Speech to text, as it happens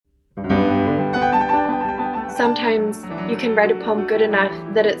sometimes you can write a poem good enough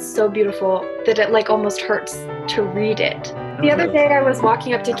that it's so beautiful that it like almost hurts to read it. The other day I was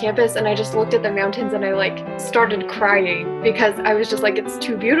walking up to campus and I just looked at the mountains and I like started crying because I was just like, it's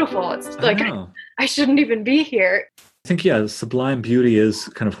too beautiful. It's like, I shouldn't even be here. I think, yeah, sublime beauty is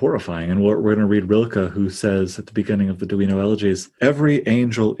kind of horrifying. And we're going to read Rilke, who says at the beginning of the Duino Elegies, every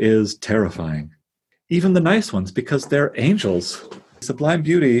angel is terrifying. Even the nice ones, because they're angels. Sublime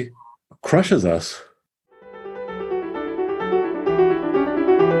beauty crushes us.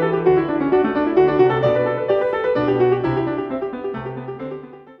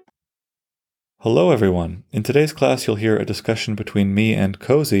 Hello, everyone. In today's class, you'll hear a discussion between me and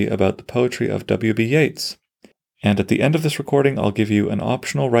Cozy about the poetry of W.B. Yeats. And at the end of this recording, I'll give you an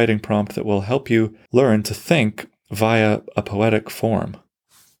optional writing prompt that will help you learn to think via a poetic form.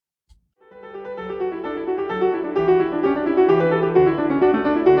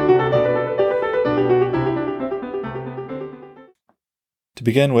 To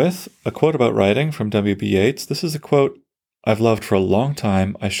begin with, a quote about writing from W.B. Yeats. This is a quote I've loved for a long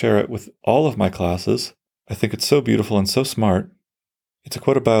time. I share it with all of my classes. I think it's so beautiful and so smart. It's a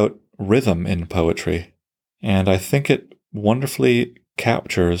quote about rhythm in poetry. And I think it wonderfully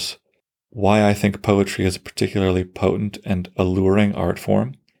captures why I think poetry is a particularly potent and alluring art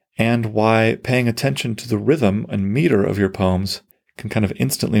form, and why paying attention to the rhythm and meter of your poems can kind of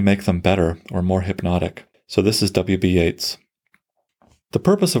instantly make them better or more hypnotic. So this is W.B. Yeats. The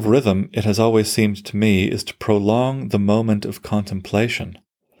purpose of rhythm, it has always seemed to me, is to prolong the moment of contemplation,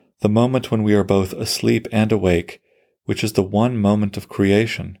 the moment when we are both asleep and awake, which is the one moment of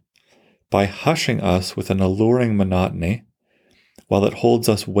creation, by hushing us with an alluring monotony, while it holds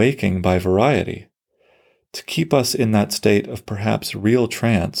us waking by variety, to keep us in that state of perhaps real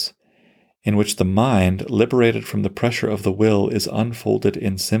trance, in which the mind, liberated from the pressure of the will, is unfolded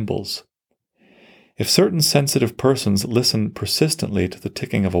in symbols. If certain sensitive persons listen persistently to the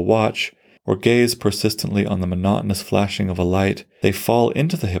ticking of a watch, or gaze persistently on the monotonous flashing of a light, they fall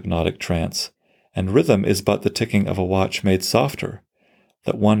into the hypnotic trance, and rhythm is but the ticking of a watch made softer,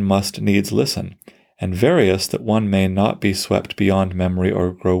 that one must needs listen, and various that one may not be swept beyond memory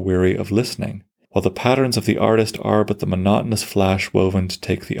or grow weary of listening, while the patterns of the artist are but the monotonous flash woven to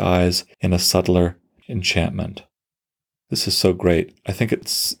take the eyes in a subtler enchantment. This is so great. I think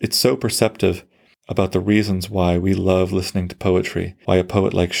it's so perceptive about the reasons why we love listening to poetry, why a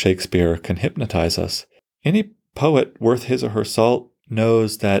poet like Shakespeare can hypnotize us. Any poet worth his or her salt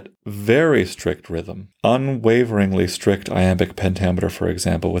knows that very strict rhythm, unwaveringly strict iambic pentameter, for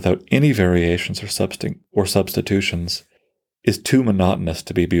example, without any variations or substitutions, is too monotonous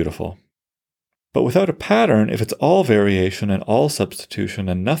to be beautiful. But without a pattern, if it's all variation and all substitution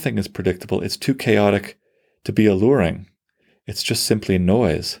and nothing is predictable, it's too chaotic to be alluring. It's just simply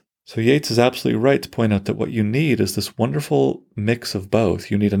noise. So Yeats is absolutely right to point out that what you need is this wonderful mix of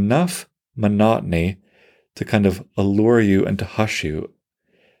both. You need enough monotony to kind of allure you and to hush you,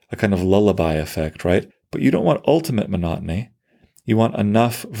 a kind of lullaby effect, right? But you don't want ultimate monotony. You want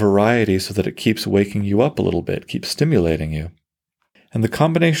enough variety so that it keeps waking you up a little bit, keeps stimulating you. And the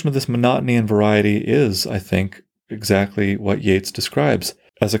combination of this monotony and variety is, I think, exactly what Yeats describes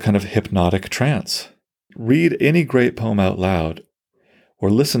as a kind of hypnotic trance. Read any great poem out loud, or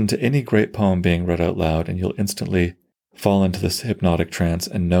listen to any great poem being read out loud, and you'll instantly fall into this hypnotic trance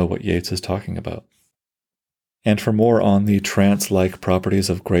and know what Yeats is talking about. And for more on the trance-like properties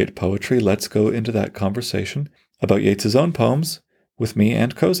of great poetry, let's go into that conversation about Yeats's own poems with me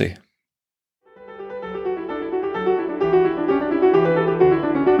and Cozy.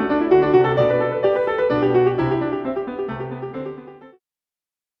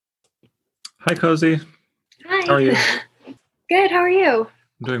 Hi, Cozy. Hi. How are you? Good, how are you?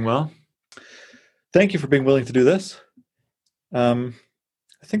 I'm doing well. Thank you for being willing to do this. I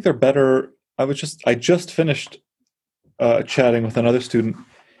think they're better. I just finished chatting with another student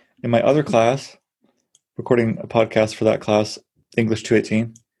in my other class, recording a podcast for that class, English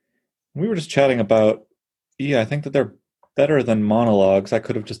 218. We were just chatting about, I think that they're better than monologues. I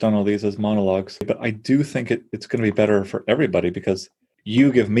could have just done all these as monologues, but I do think it's going to be better for everybody because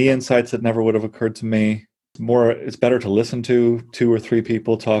you give me insights that never would have occurred to me. It's better to listen to 2 or 3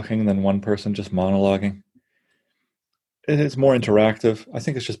 people talking than one person just monologuing. It's more interactive. I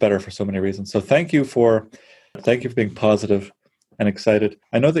think it's just better for so many reasons. So thank you for being positive and excited.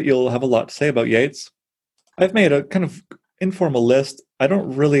 I know that you'll have a lot to say about Yeats. I've made a kind of informal list. I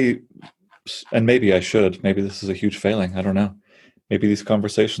don't really, and maybe I should, maybe this is a huge failing. I don't know. Maybe these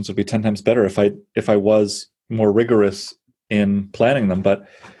conversations would be 10 times better if I was more rigorous in planning them. But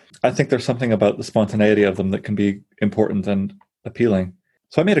I think there's something about the spontaneity of them that can be important and appealing.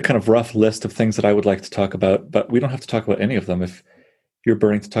 So I made a kind of rough list of things that I would like to talk about, but we don't have to talk about any of them if you're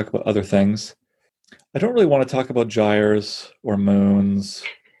burning to talk about other things. I don't really want to talk about gyres or moons.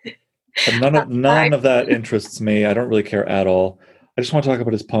 None of that interests me. I don't really care at all. I just want to talk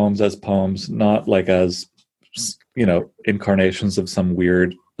about his poems as poems, not like as incarnations of some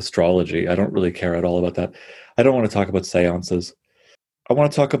weird astrology. I don't really care at all about that. I don't want to talk about seances. I want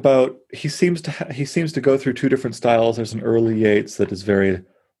to talk about he seems to go through two different styles. There's an early Yeats that is very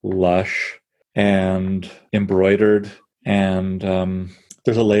lush and embroidered, and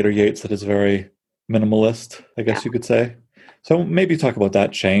there's a later Yeats that is very minimalist, I guess you could say. So maybe talk about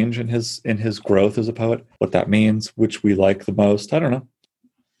that change in his growth as a poet, what that means, which we like the most. I don't know.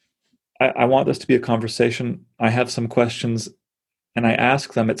 I want this to be a conversation. I have some questions and I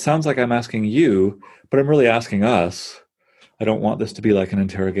ask them. It sounds like I'm asking you, but I'm really asking us. I don't want this to be like an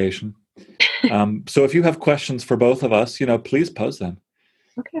interrogation. So if you have questions for both of us, please pose them.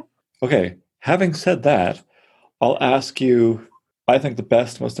 Okay. Having said that, I'll ask you, I think the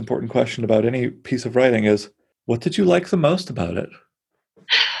best, most important question about any piece of writing is, what did you like the most about it?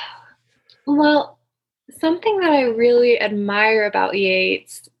 Well, something that I really admire about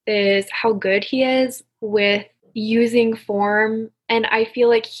Yeats is how good he is with using form. And I feel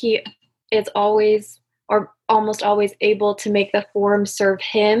like he is always or almost always able to make the form serve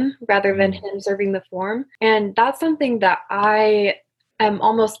him rather than him serving the form. And that's something that I am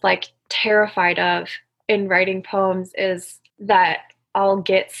almost like terrified of in writing poems, is that I'll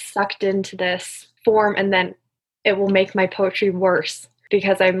get sucked into this form and then it will make my poetry worse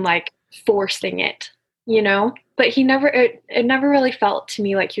because I'm like forcing it, But it never really felt to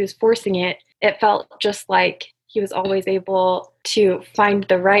me like he was forcing it. It felt just like he was always able to find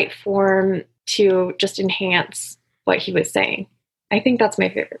the right form to just enhance what he was saying. I think that's my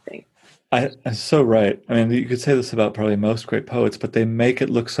favorite thing. I'm so right. I mean, you could say this about probably most great poets, but they make it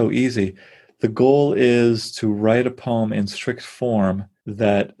look so easy. The goal is to write a poem in strict form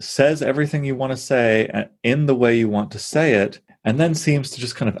that says everything you want to say in the way you want to say it, and then seems to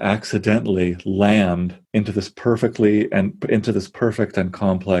just kind of accidentally land into this perfect and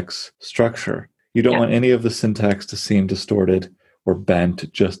complex structure. You don't want any of the syntax to seem distorted or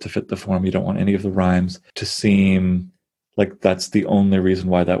bent just to fit the form. You don't want any of the rhymes to seem like that's the only reason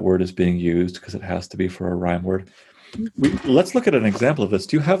why that word is being used, because it has to be for a rhyme word. Let's look at an example of this.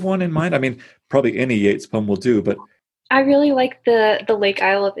 Do you have one in mind? I mean, probably any Yeats poem will do, but I really like the Lake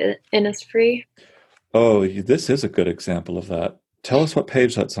Isle of Innisfree. Oh, this is a good example of that. Tell us what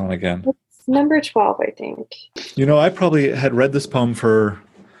page that's on again. It's number 12, I think. I probably had read this poem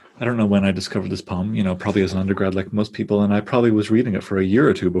I don't know when I discovered this poem, probably as an undergrad like most people, and I probably was reading it for a year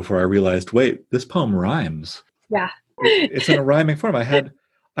or two before I realized, wait, this poem rhymes. Yeah. It's in a rhyming form.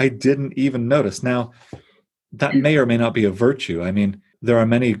 I didn't even notice. Now, that may or may not be a virtue. I mean, there are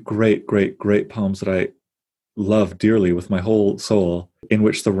many great, great, great poems that I love dearly with my whole soul, in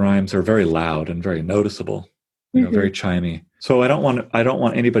which the rhymes are very loud and very noticeable, very chimey. So I don't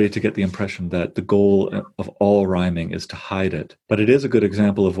want anybody to get the impression that the goal of all rhyming is to hide it. But it is a good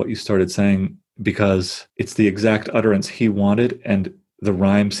example of what you started saying, because it's the exact utterance he wanted, and the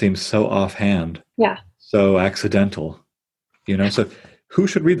rhyme seems so offhand. Yeah. So accidental. So who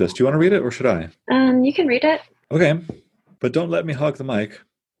should read this? Do you want to read it or should I? You can read it. Okay. But don't let me hog the mic.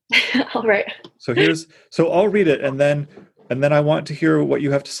 All right. So I'll read it, and then I want to hear what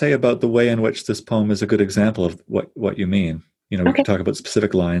you have to say about the way in which this poem is a good example of what you mean. We can talk about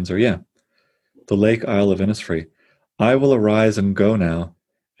specific lines The Lake Isle of Innisfree. I will arise and go now,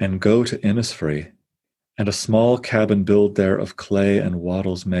 and go to Innisfree, and a small cabin build there of clay and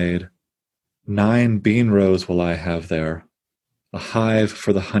wattles made. 9 bean rows will I have there, a hive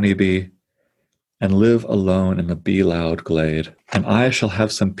for the honeybee, and live alone in the bee-loud glade. And I shall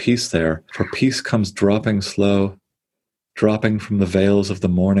have some peace there, for peace comes dropping slow, dropping from the vales of the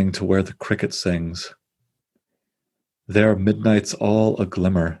morning to where the cricket sings. There midnight's all a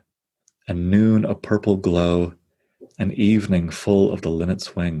glimmer, and noon a purple glow, and evening full of the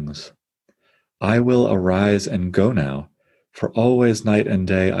linnet's wings. I will arise and go now, for always night and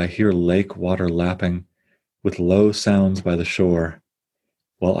day I hear lake water lapping with low sounds by the shore,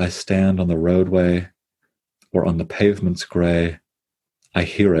 while I stand on the roadway or on the pavement's gray. I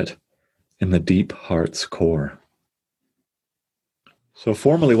hear it in the deep heart's core. So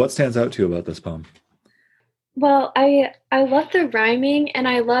formally, what stands out to you about this poem? Well, I love the rhyming, and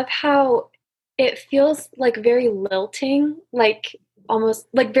I love how it feels like very lilting, like almost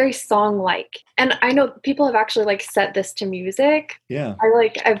like very song-like. And I know people have actually like set this to music. Yeah.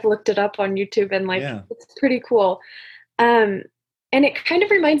 I've looked it up on YouTube, and it's pretty cool. And it kind of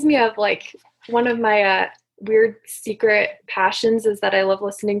reminds me of like one of my weird secret passions is that I love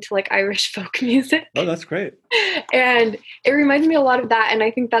listening to like Irish folk music. Oh, that's great. And it reminds me a lot of that. And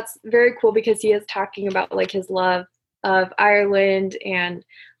I think that's very cool because he is talking about like his love of Ireland and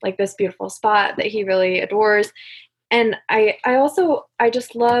like this beautiful spot that he really adores. And I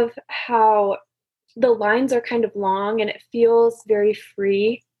just love how the lines are kind of long and it feels very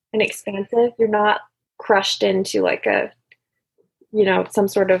free and expansive. You're not crushed into like some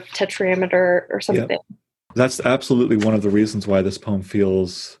sort of tetrameter or something. Yep. That's absolutely one of the reasons why this poem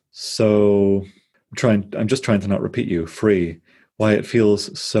feels so, I'm just trying to not repeat you, free, why it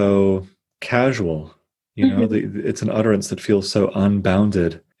feels so casual. It's an utterance that feels so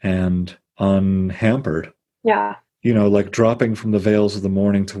unbounded and unhampered. Yeah. Like dropping from the veils of the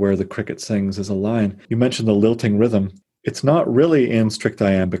morning to where the cricket sings is a line. You mentioned the lilting rhythm. It's not really in strict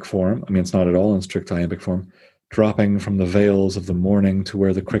iambic form. I mean, it's not at all in strict iambic form. Dropping from the veils of the morning to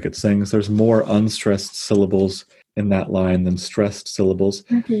where the cricket sings. There's more unstressed syllables in that line than stressed syllables.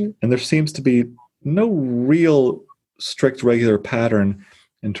 Mm-hmm. And there seems to be no real strict regular pattern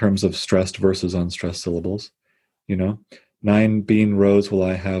in terms of stressed versus unstressed syllables. 9 bean rows will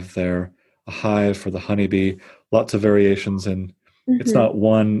I have there, a hive for the honeybee, lots of variations in. It's not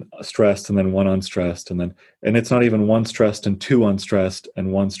one stressed and then one unstressed and it's not even one stressed and 2 unstressed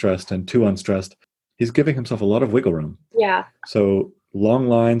and 1 stressed and 2 unstressed. He's giving himself a lot of wiggle room. Yeah. So long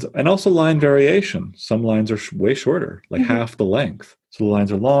lines and also line variation. Some lines are way shorter, like half the length. So the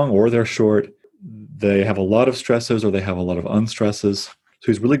lines are long or they're short. They have a lot of stresses or they have a lot of unstresses.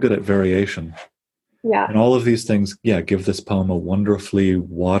 So he's really good at variation. Yeah. And all of these things, give this poem a wonderfully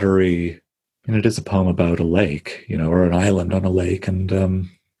watery, and it is a poem about a lake, or an island on a lake. And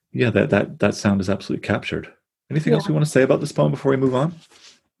that sound is absolutely captured. Anything else you want to say about this poem before we move on?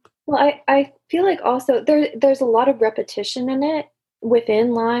 Well, I feel like also there's a lot of repetition in it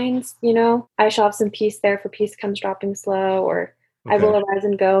within lines, I shall have some peace there for peace comes dropping slow, or I will arise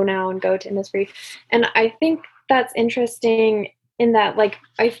and go now and go to Innisfree. And I think that's interesting in that, like,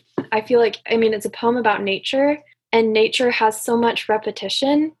 I feel like, I mean, it's a poem about nature and nature has so much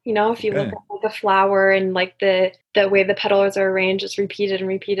repetition, if you look at like a flower and like the way the petals are arranged, it's repeated and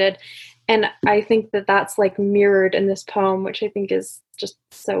repeated. And I think that that's like mirrored in this poem, which I think is just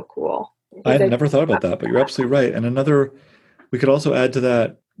so cool. I had never thought about that, but you're absolutely right. And we could also add to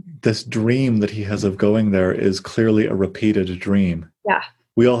that, this dream that he has of going there is clearly a repeated dream. Yeah.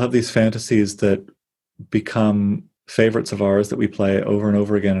 We all have these fantasies that become favorites of ours that we play over and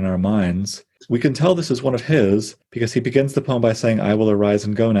over again in our minds. We can tell this is one of his because he begins the poem by saying, I will arise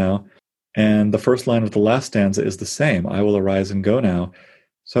and go now. And the first line of the last stanza is the same, I will arise and go now.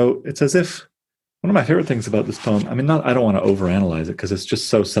 So it's as if, one of my favorite things about this poem, I mean, I don't want to overanalyze it because it's just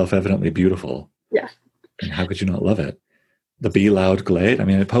so self-evidently beautiful. Yeah. And how could you not love it? The Be Loud Glade. I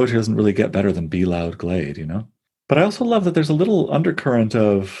mean, poetry doesn't really get better than Be Loud Glade, But I also love that there's a little undercurrent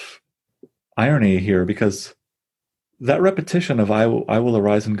of irony here because that repetition of I will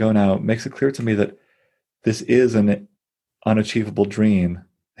arise and go now makes it clear to me that this is an unachievable dream.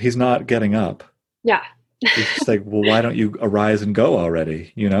 He's not getting up. Yeah. He's just like, well, why don't you arise and go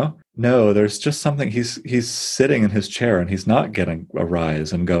already? No, there's just something. He's sitting in his chair and he's not getting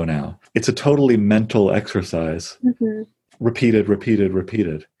arise and go now. It's a totally mental exercise. Mm-hmm.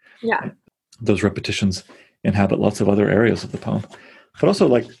 Repeated. Yeah. Those repetitions inhabit lots of other areas of the poem. But also,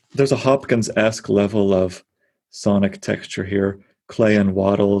 like, there's a Hopkins-esque level of sonic texture here. Clay and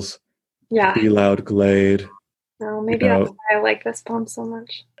Waddles. Yeah. Be Loud Glade. Oh, maybe that's why I like this poem so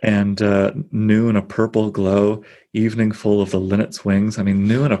much. And Noon, a purple glow, evening full of the linnet's wings. I mean,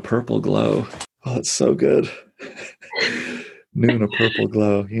 Noon, a purple glow. Oh, it's so good. Noon, a purple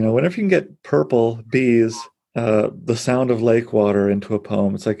glow. Whenever you can get purple bees, the sound of lake water into a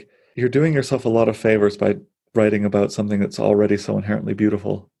poem, it's like you're doing yourself a lot of favors by writing about something that's already so inherently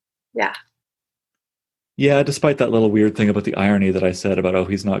beautiful. Yeah. Yeah, despite that little weird thing about the irony that I said about, oh,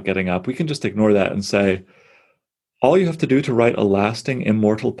 he's not getting up, we can just ignore that and say, all you have to do to write a lasting,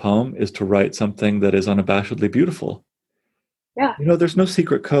 immortal poem is to write something that is unabashedly beautiful. Yeah. There's no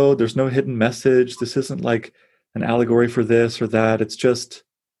secret code. There's no hidden message. This isn't like an allegory for this or that. It's just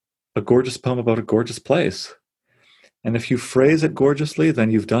a gorgeous poem about a gorgeous place. And if you phrase it gorgeously, then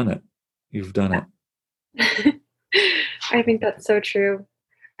you've done it. You've done it. I think that's so true.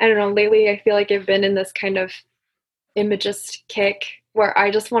 I don't know, lately I feel like I've been in this kind of imagist kick where I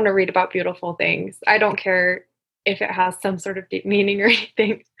just want to read about beautiful things. I don't care if it has some sort of deep meaning or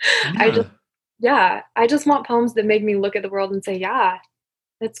anything. Yeah. I just want poems that make me look at the world and say, yeah,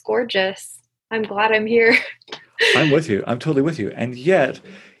 it's gorgeous. I'm glad I'm here. I'm with you. I'm totally with you. And yet,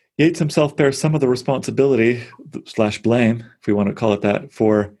 Yeats himself bears some of the responsibility / blame, if we want to call it that,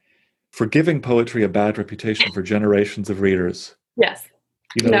 for for giving poetry a bad reputation for generations of readers. Yes.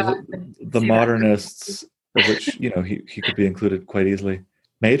 You No, know, I can the see that. modernists, of which, you know, he could be included quite easily,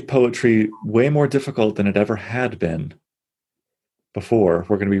 made poetry way more difficult than it ever had been before.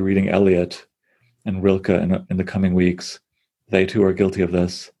 We're going to be reading Eliot and Rilke in the coming weeks. They too are guilty of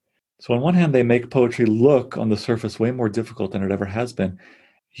this. So on one hand, they make poetry look on the surface way more difficult than it ever has been.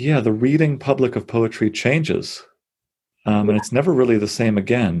 Yeah, the reading public of poetry changes. And it's never really the same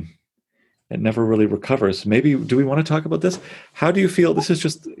again. It never really recovers. Maybe, do we want to talk about this? How do you feel? This is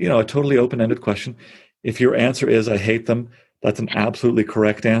just, you know, a totally open-ended question. If your answer is, I hate them, that's an absolutely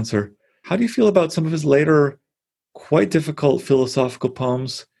correct answer. How do you feel about some of his later, quite difficult philosophical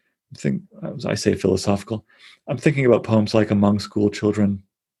poems? I say philosophical. I'm thinking about poems like Among School Children,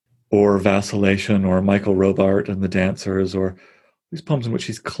 or Vacillation, or Michael Robart and the Dancers, or these poems in which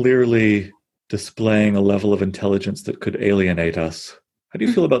he's clearly displaying a level of intelligence that could alienate us. How do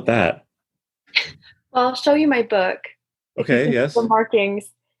you feel about that? Well, I'll show you my book. Okay, yes. The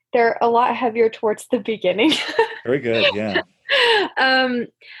markings, they're a lot heavier towards the beginning. Very good, yeah.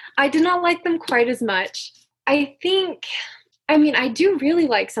 I did not like them quite as much. I do really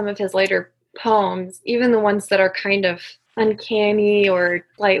like some of his later poems, even the ones that are kind of uncanny or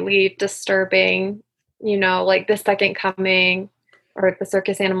slightly disturbing, you know, like The Second Coming or The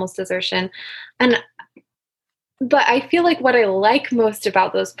Circus Animal's Desertion. But I feel like what I like most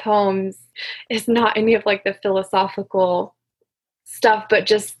about those poems is not any of like the philosophical stuff, but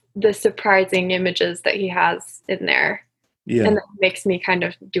just the surprising images that he has in there. Yeah. And that makes me kind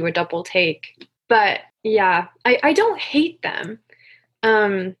of do a double take. But yeah, I don't hate them.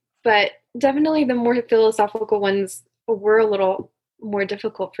 But definitely the more philosophical ones were a little more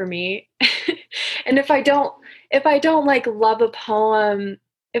difficult for me. And if I don't like love a poem,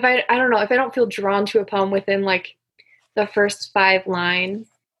 if I don't know, if I don't feel drawn to a poem within like the first 5 lines,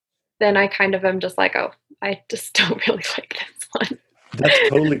 then I kind of am just like, oh, I just don't really like this one. That's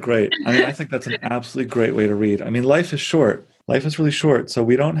totally great. I mean, I think that's an absolutely great way to read. I mean, life is short. Life is really short, so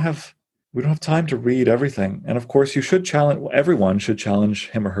we don't have time to read everything. And of course, everyone should challenge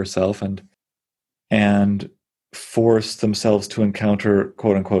him or herself and force themselves to encounter,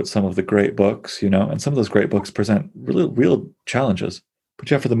 quote unquote, some of the great books, you know, and some of those great books present really real challenges.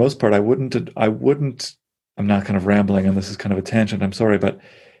 But yeah, for the most part, I'm not kind of rambling, and this is kind of a tangent, I'm sorry, but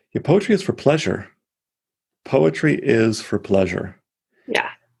yeah, poetry is for pleasure. Poetry is for pleasure. Yeah.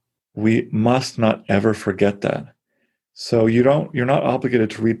 We must not ever forget that. So you're not obligated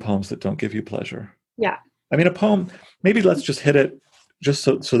to read poems that don't give you pleasure. Yeah. I mean, a poem, maybe let's just hit it just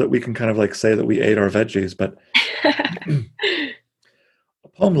so that we can kind of like say that we ate our veggies, but a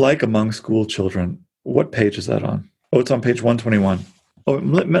poem like Among School Children, what page is that on? Oh, it's on page 121. Oh,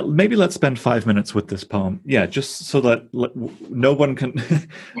 maybe let's spend 5 minutes with this poem. Yeah, just so that no one can,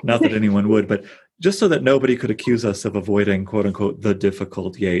 not that anyone would, but just so that nobody could accuse us of avoiding, quote unquote, the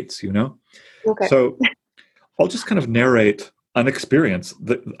difficult Yeats, you know? Okay. So I'll just kind of narrate an experience,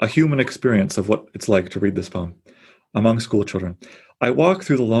 a human experience of what it's like to read this poem. Among School Children. I walk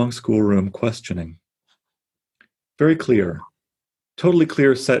through the long schoolroom questioning. Very clear, totally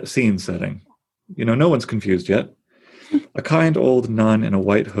clear scene setting. You know, no one's confused yet. A kind old nun in a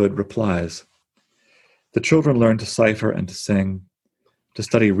white hood replies. The children learn to cipher and to sing, to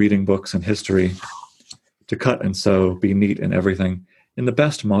study reading books and history, to cut and sew, be neat in everything, in the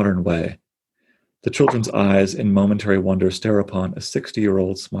best modern way. The children's eyes in momentary wonder stare upon a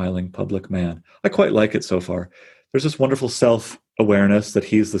 60-year-old smiling public man. I quite like it so far. There's this wonderful self-awareness that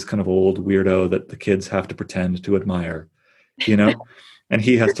he's this kind of old weirdo that the kids have to pretend to admire, you know? And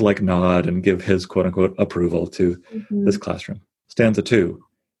he has to like nod and give his quote unquote approval to this classroom. Stanza 2.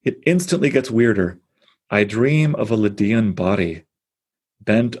 It instantly gets weirder. I dream of a Lydian body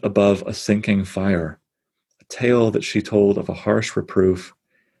bent above a sinking fire, a tale that she told of a harsh reproof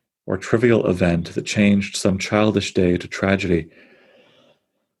or trivial event that changed some childish day to tragedy.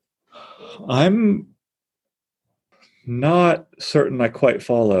 I'm not certain I quite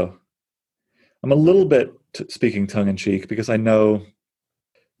follow. I'm a little bit speaking tongue-in-cheek because I know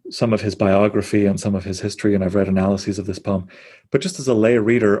some of his biography and some of his history, and I've read analyses of this poem. But just as a lay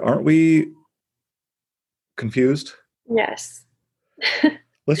reader, aren't we confused? Yes.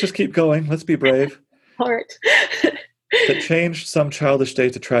 Let's just keep going. Let's be brave. Heart. That changed some childish day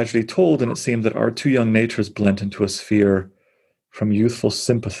to tragedy told, and it seemed that our two young natures blent into a sphere from youthful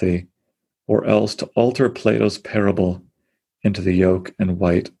sympathy, or else to alter Plato's parable into the yolk and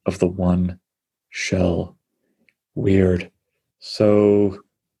white of the one shell. Weird. So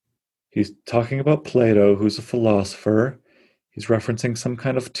he's talking about Plato, who's a philosopher. He's referencing some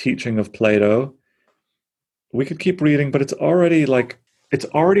kind of teaching of Plato. We could keep reading, but it's already like it's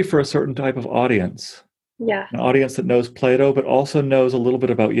already for a certain type of audience, Yeah. an audience that knows Plato, but also knows a little bit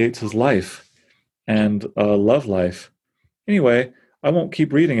about Yeats's life and love life. Anyway, I won't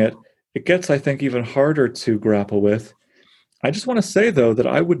keep reading it. It gets, I think, even harder to grapple with. I just want to say, though, that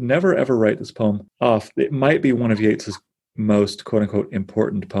I would never ever write this poem off. It might be one of Yeats's most quote unquote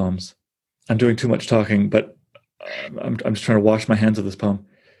important poems. I'm doing too much talking, but I'm just trying to wash my hands of this poem.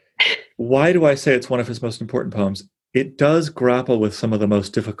 Why do I say it's one of his most important poems? It does grapple with some of the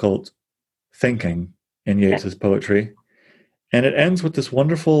most difficult thinking in Yeats's poetry. And it ends with this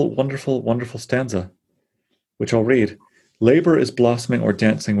wonderful, wonderful, wonderful stanza, which I'll read. Labor is blossoming or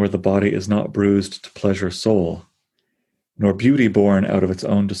dancing where the body is not bruised to pleasure soul, nor beauty born out of its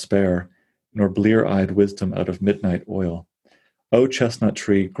own despair, nor blear-eyed wisdom out of midnight oil. O chestnut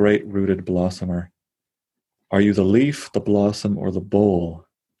tree, great rooted blossomer, are you the leaf, the blossom, or the bowl?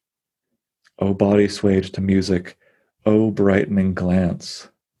 O body swayed to music, O brightening glance,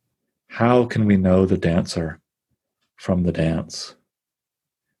 how can we know the dancer from the dance?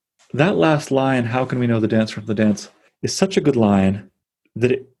 That last line, how can we know the dancer from the dance, is such a good line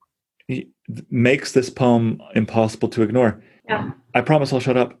that it makes this poem impossible to ignore. Yeah. I promise I'll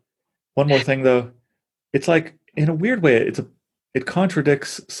shut up. One more thing, though. It's like, in a weird way, it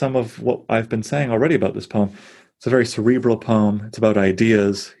contradicts some of what I've been saying already about this poem. It's a very cerebral poem. It's about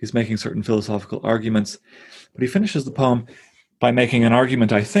ideas. He's making certain philosophical arguments. But he finishes the poem by making an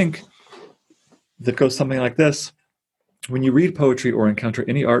argument, I think, that goes something like this. When you read poetry or encounter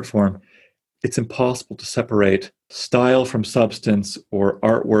any art form, it's impossible to separate style from substance or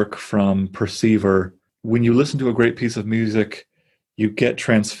artwork from perceiver. When you listen to a great piece of music, you get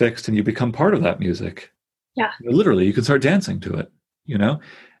transfixed and you become part of that music. Yeah. Literally, you can start dancing to it, you know?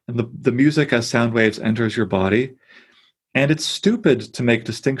 And the music as sound waves enters your body. And it's stupid to make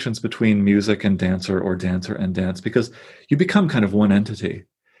distinctions between music and dancer or dancer and dance because you become kind of one entity.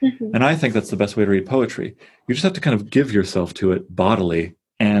 Mm-hmm. And I think that's the best way to read poetry. You just have to kind of give yourself to it bodily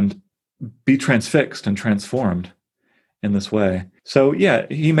and be transfixed and transformed in this way. So yeah,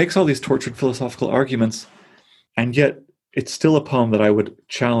 he makes all these tortured philosophical arguments, and yet it's still a poem that I would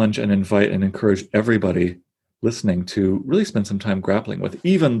challenge and invite and encourage everybody listening to really spend some time grappling with,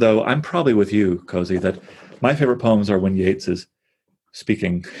 even though I'm probably with you, Cozy, that my favorite poems are when Yeats is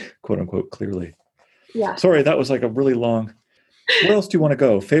speaking, quote unquote, clearly. Yeah. Sorry, that was like a really long... Where else do you want to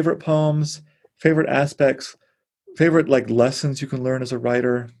go? Favorite poems, favorite aspects, favorite like lessons you can learn as a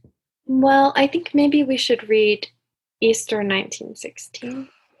writer? Well, I think maybe we should read Easter 1916.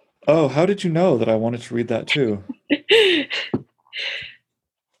 Oh, how did you know that I wanted to read that too?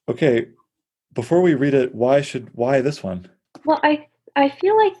 Okay, before we read it, why this one? Well, I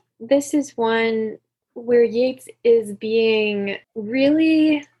feel like this is one where Yeats is being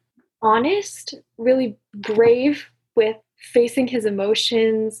really honest, really brave with facing his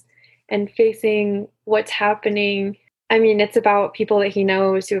emotions and facing what's happening. I mean, it's about people that he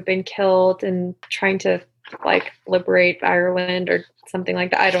knows who have been killed and trying to like liberate Ireland or something like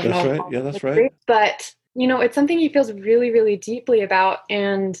that. I don't know. That's right. Yeah, that's right. But, you know, it's something he feels really, really deeply about.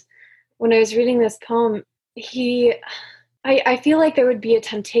 And when I was reading this poem, I feel like there would be a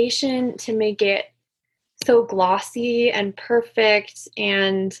temptation to make it so glossy and perfect.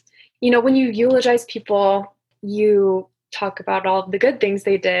 And, you know, when you eulogize people, you talk about all the good things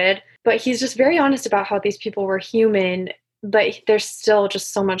they did, but he's just very honest about how these people were human, but there's still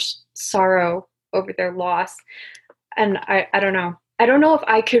just so much sorrow over their loss. And I don't know. I don't know if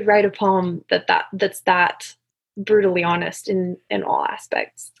I could write a poem that's that brutally honest in all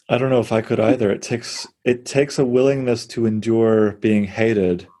aspects. I don't know if I could either. It takes a willingness to endure being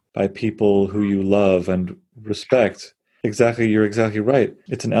hated by people who you love and respect. You're exactly right.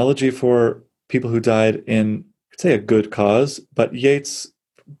 It's an elegy for people who died in, say, a good cause, but Yeats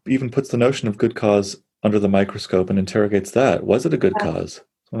even puts the notion of good cause under the microscope and interrogates that. Was it a good cause?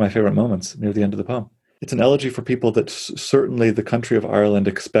 It's one of my favorite moments near the end of the poem. It's an elegy for people that certainly the country of Ireland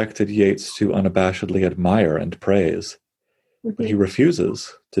expected Yeats to unabashedly admire and praise. Mm-hmm. But he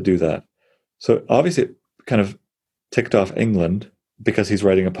refuses to do that. So obviously it kind of ticked off England because he's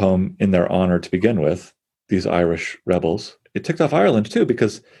writing a poem in their honor to begin with, these Irish rebels. It ticked off Ireland too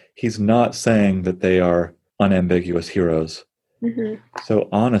because he's not saying that they are unambiguous heroes. Mm-hmm. So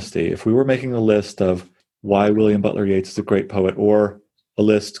honesty, if we were making a list of why William Butler Yeats is a great poet, or a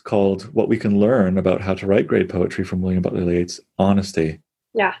list called what we can learn about how to write great poetry from William Butler Yeats, honesty.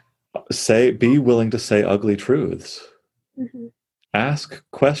 Yeah. Be willing to say ugly truths. Mm-hmm. Ask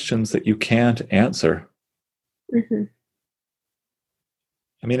questions that you can't answer. Mm-hmm.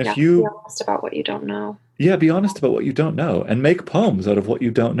 I mean, if you... Be honest about what you don't know. Yeah, be honest about what you don't know and make poems out of what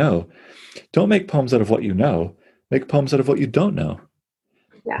you don't know. Don't make poems out of what you know. Make poems out of what you don't know.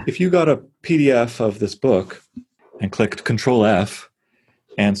 Yeah. If you got a PDF of this book and clicked Control F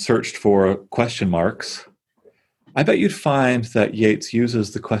and searched for question marks, I bet you'd find that Yeats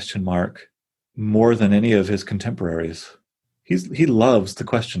uses the question mark more than any of his contemporaries. He loves the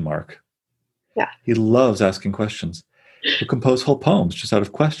question mark. Yeah. He loves asking questions. He'll compose whole poems just out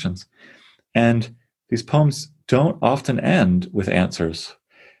of questions. And these poems don't often end with answers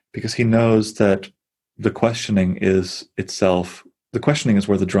because he knows that the questioning is itself, the questioning is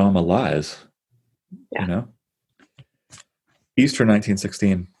where the drama lies. Yeah. You know? Easter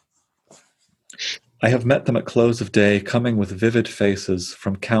 1916. I have met them at close of day, coming with vivid faces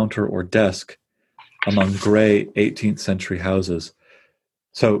from counter or desk among gray 18th century houses.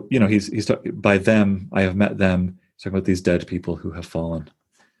 So, he's by them, I have met them. He's talking about these dead people who have fallen.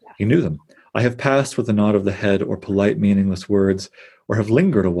 Yeah. He knew them. I have passed with a nod of the head or polite meaningless words, or have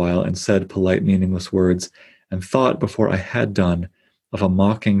lingered a while and said polite meaningless words, and thought before I had done of a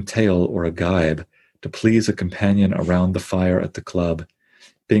mocking tale or a gibe to please a companion around the fire at the club,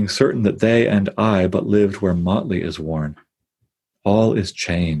 being certain that they and I but lived where motley is worn. All is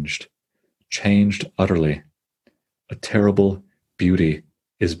changed utterly. A terrible beauty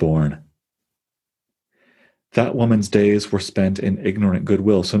is born. That woman's days were spent in ignorant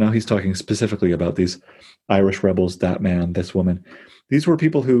goodwill. So now he's talking specifically about these Irish rebels, that man, this woman. These were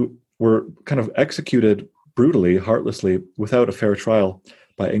people who were kind of executed brutally, heartlessly, without a fair trial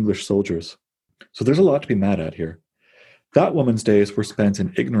by English soldiers. So there's a lot to be mad at here. That woman's days were spent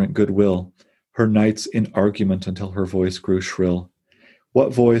in ignorant goodwill, her nights in argument until her voice grew shrill.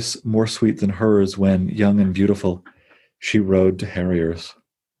 What voice more sweet than hers when, young and beautiful, she rode to harriers?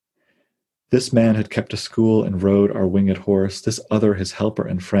 This man had kept a school and rode our winged horse. This other, his helper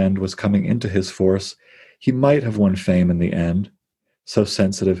and friend, was coming into his force. He might have won fame in the end. So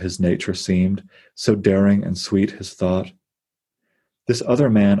sensitive his nature seemed, so daring and sweet his thought. This other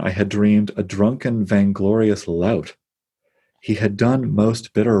man I had dreamed a drunken, vainglorious lout. He had done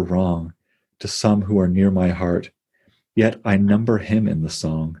most bitter wrong to some who are near my heart, yet I number him in the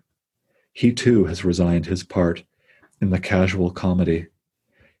song. He too has resigned his part in the casual comedy.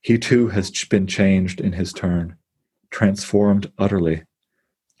 He too has been changed in his turn, transformed utterly.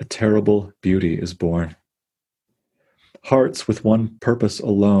 A terrible beauty is born. Hearts with one purpose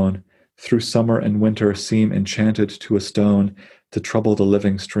alone, through summer and winter seem enchanted to a stone to trouble the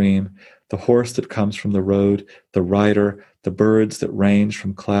living stream, the horse that comes from the road, the rider, the birds that range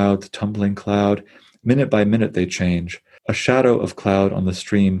from cloud to tumbling cloud. Minute by minute they change. A shadow of cloud on the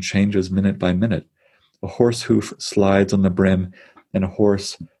stream changes minute by minute. A horse hoof slides on the brim, and a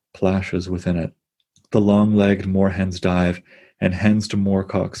horse plashes within it. The long-legged moorhens dive, and hens to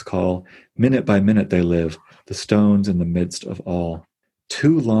moorcocks call. Minute by minute they live, the stones in the midst of all.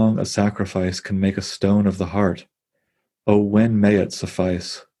 Too long a sacrifice can make a stone of the heart. Oh, when may it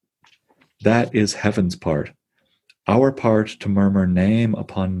suffice? That is heaven's part. Our part to murmur name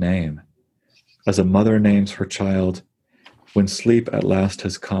upon name, as a mother names her child, when sleep at last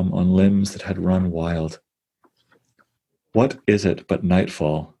has come on limbs that had run wild. What is it but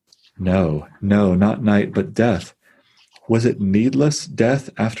nightfall? No, not night, but death. Was it needless death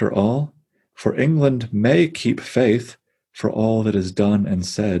after all? For England may keep faith for all that is done and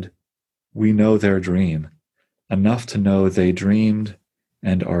said. We know their dream, enough to know they dreamed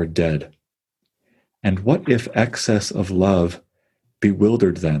and are dead. And what if excess of love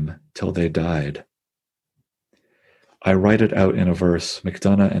bewildered them till they died? I write it out in a verse,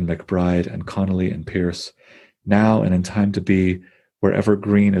 MacDonagh and MacBride and Connolly and Pearse, now and in time to be, wherever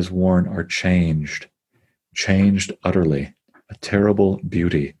green is worn, are changed utterly. A terrible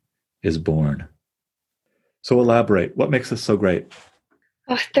beauty is born. So elaborate. What makes this so great?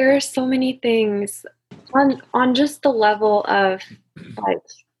 Oh, there are so many things on just the level of like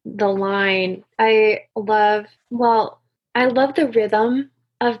the line. I love the rhythm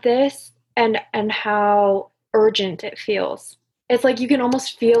of this and how urgent it feels. It's like you can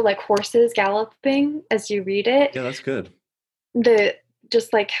almost feel like horses galloping as you read it. Yeah, that's good.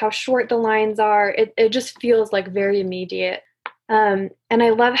 Just like how short the lines are. It just feels like very immediate. And I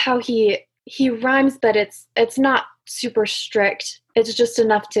love how he rhymes, but it's not super strict. It's just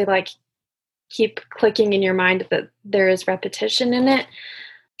enough to like keep clicking in your mind that there is repetition in it.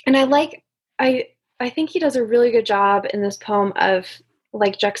 And I think he does a really good job in this poem of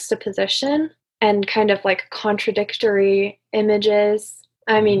like juxtaposition and kind of like contradictory images.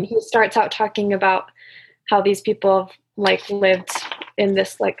 I mean, he starts out talking about how these people have like lived in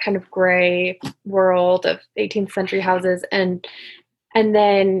this like kind of gray world of 18th century houses, and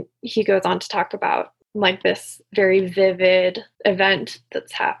then he goes on to talk about like this very vivid event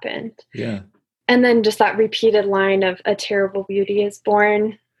that's happened. Yeah. And then just that repeated line of "a terrible beauty is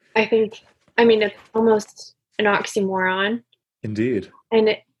born." It's almost an oxymoron. Indeed.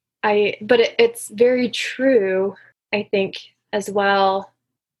 And it's very true, I think, as well.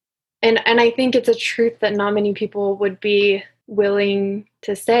 And I think it's a truth that not many people would be willing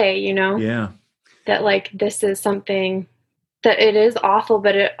to say, Yeah. that like this is something that it is awful,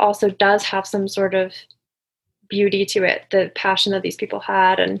 but it also does have some sort of beauty to it, the passion that these people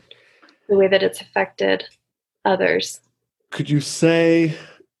had and the way that it's affected others. Could you say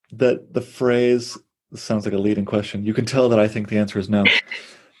that the phrase, this sounds like a leading question. You can tell that I think the answer is no.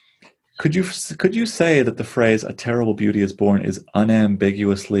 Could you say that the phrase "a terrible beauty is born" is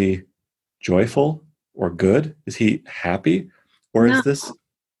unambiguously joyful or good? Is he happy? Or No, is this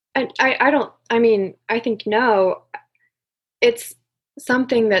I think no. It's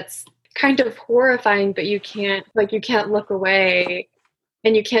something that's kind of horrifying, but you can't look away,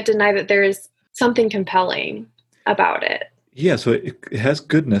 and you can't deny that there's something compelling about it. yeah, so it has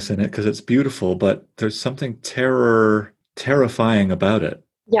goodness in it because it's beautiful, but there's something terrifying about it.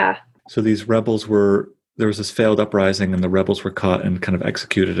 Yeah. So these rebels there was this failed uprising and the rebels were caught and kind of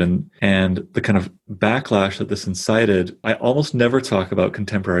executed, and the kind of backlash that this incited. I almost never talk about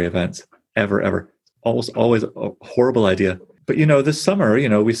contemporary events, ever. Almost always a horrible idea. But this summer,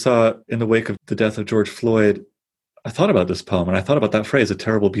 we saw in the wake of the death of George Floyd, I thought about this poem and I thought about that phrase, "a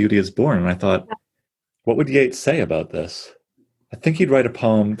terrible beauty is born." And I thought, what would Yeats say about this? I think he'd write a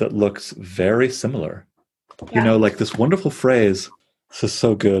poem that looks very similar. Yeah. Like this wonderful phrase. This is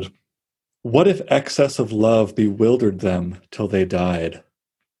so good. "What if excess of love bewildered them till they died?"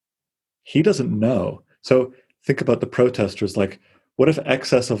 He doesn't know. So think about the protesters, like, what if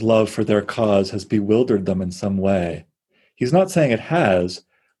excess of love for their cause has bewildered them in some way? He's not saying it has,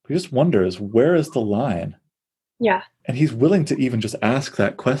 but he just wonders, where is the line? Yeah. And he's willing to even just ask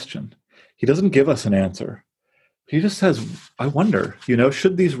that question. He doesn't give us an answer. He just says, I wonder,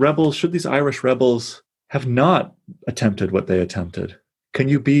 should these Irish rebels have not attempted what they attempted? Can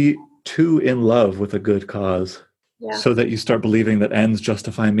you be too in love with a good cause so that you start believing that ends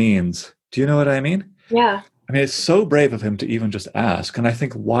justify means? Do you know what I mean? Yeah. It's so brave of him to even just ask. And I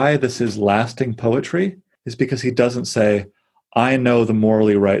think why this is lasting poetry is because he doesn't say, I know the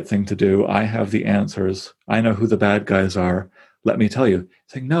morally right thing to do. I have the answers. I know who the bad guys are. Let me tell you.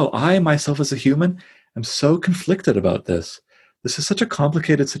 He's saying, no, I myself as a human am so conflicted about this. This is such a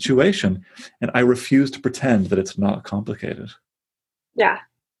complicated situation. And I refuse to pretend that it's not complicated. Yeah.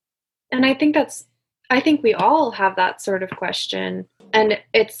 And I think we all have that sort of question. And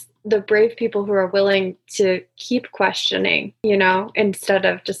it's the brave people who are willing to keep questioning, instead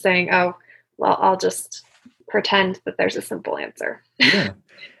of just saying, oh, well, I'll just pretend that there's a simple answer. Yeah.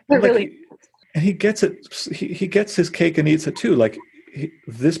 And he gets it. He gets his cake and eats it too. Like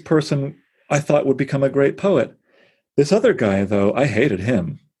this person I thought would become a great poet. This other guy, though, I hated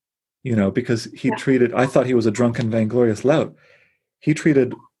him, because I thought he was a drunken, vainglorious lout. He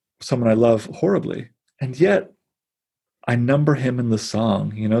treated someone I love horribly. And yet I number him in the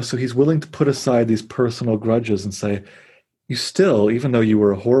song, so he's willing to put aside these personal grudges and say, you still, even though you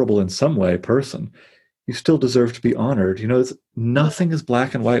were a horrible in some way person, you still deserve to be honored. Nothing is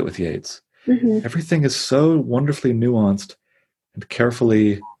black and white with Yeats. Mm-hmm. Everything is so wonderfully nuanced and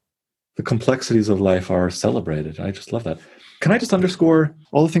carefully, the complexities of life are celebrated. I just love that. Can I just underscore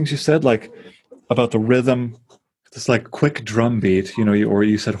all the things you said, like about the rhythm, this like quick drum beat, or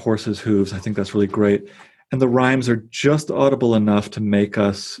you said horses' hooves. I think that's really great. And the rhymes are just audible enough to make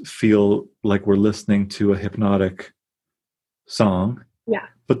us feel like we're listening to a hypnotic song. Yeah.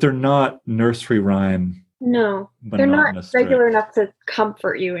 But they're not nursery rhyme. No, they're not regular enough to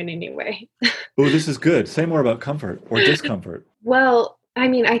comfort you in any way. Oh, this is good. Say more about comfort or discomfort. Well,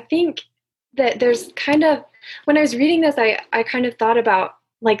 I think that there's kind of, when I was reading this, I kind of thought about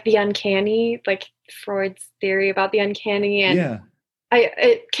like the uncanny, like Freud's theory about the uncanny. And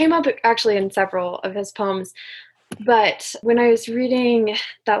it came up actually in several of his poems. But when I was reading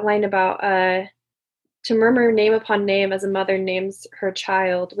that line about to murmur name upon name as a mother names her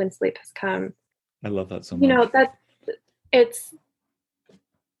child when sleep has come. I love that so much. It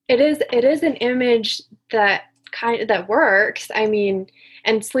is an image that that works.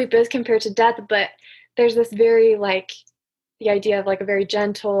 And sleep is compared to death, but there's this very like the idea of like a very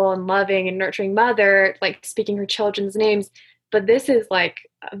gentle and loving and nurturing mother, like speaking her children's names. But this is like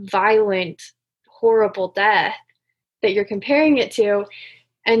a violent, horrible death that you're comparing it to.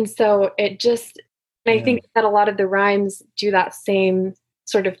 And so I think that a lot of the rhymes do that same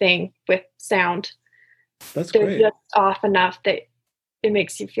sort of thing with sound. That's They're great. just off enough that it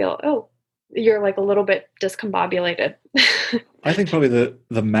makes you feel, oh, you're like a little bit discombobulated. I think probably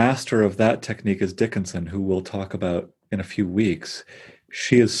the master of that technique is Dickinson, who we'll talk about in a few weeks.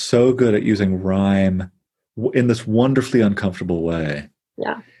 She is so good at using rhyme in this wonderfully uncomfortable way.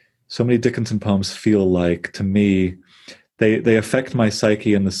 Yeah. So many Dickinson poems feel like, to me, they affect my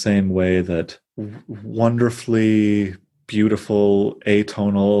psyche in the same way that wonderfully beautiful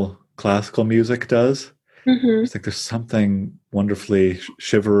atonal classical music does. Mm-hmm. It's like there's something wonderfully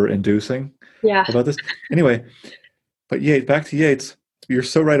shiver-inducing Yeah. about this. Anyway, but Yeats, back to Yeats, you're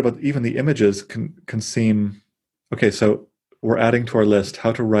so right about even the images can seem... Okay, so we're adding to our list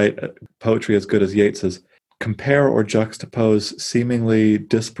how to write poetry as good as Yeats's. Compare or juxtapose seemingly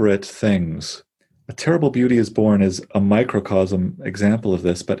disparate things. A Terrible Beauty is Born is a microcosm example of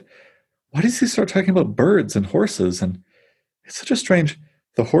this, but why does he start talking about birds and horses? And it's such a strange...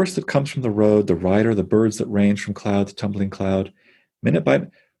 The horse that comes from the road, the rider, the birds that range from cloud to tumbling cloud, minute by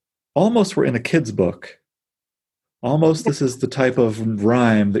minute. Almost we're in a kid's book. Almost this is the type of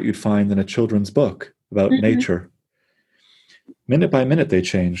rhyme that you'd find in a children's book about nature. Minute by minute they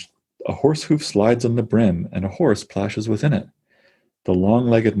change. A horse hoof slides on the brim, and a horse plashes within it. The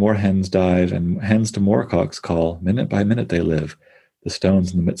long-legged moorhens dive, and hens to moorcocks call. Minute by minute they live, the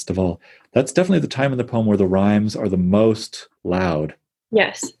stones in the midst of all. That's definitely the time in the poem where the rhymes are the most loud.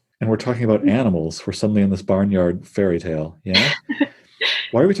 Yes. And we're talking about animals. We're suddenly in this barnyard fairy tale, yeah?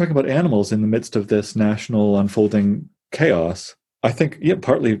 Why are we talking about animals in the midst of this national unfolding chaos? I think, yeah,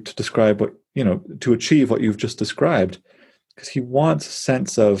 partly to describe what, to achieve what you've just described, because he wants a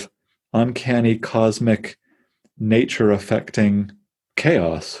sense of uncanny, cosmic, nature-affecting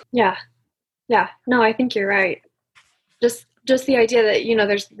chaos. Yeah. Yeah. No, I think you're right. Just the idea that,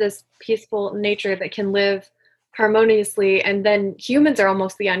 there's this peaceful nature that can live harmoniously, and then humans are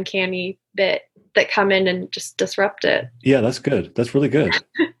almost the uncanny bit that come in and just disrupt it. Yeah, that's good. That's really good.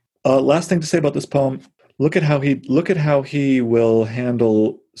 Last thing to say about this poem: look at how he will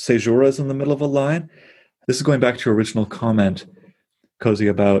handle caesuras in the middle of a line. This is going back to your original comment, Cozy,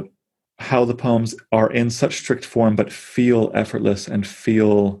 about how the poems are in such strict form but feel effortless and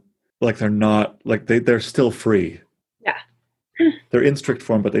feel like they're not, like they're still free. Yeah. They're in strict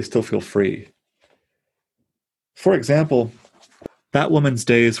form, but they still feel free. For example, that woman's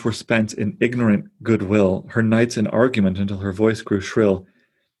days were spent in ignorant goodwill, her nights in argument until her voice grew shrill,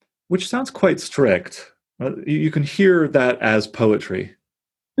 which sounds quite strict. You can hear that as poetry.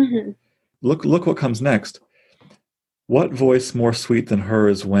 Mm-hmm. Look what comes next. What voice more sweet than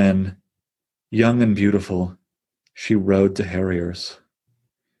hers when, young and beautiful, she rode to harriers?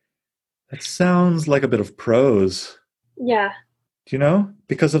 That sounds like a bit of prose. Yeah. Do you know?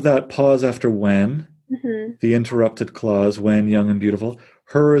 Because of that pause after when, the interrupted clause, when, young and beautiful.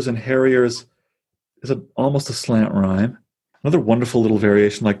 Hers and harriers is almost a slant rhyme. Another wonderful little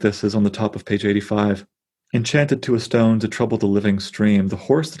variation like this is on the top of page 85. Enchanted to a stone to trouble the living stream, the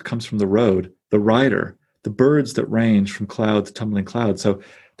horse that comes from the road, the rider, the birds that range from cloud to tumbling cloud. So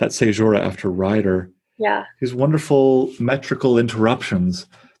that caesura after rider. Yeah. These wonderful metrical interruptions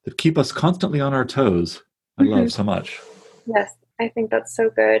that keep us constantly on our toes. I love so much. Yes, I think that's so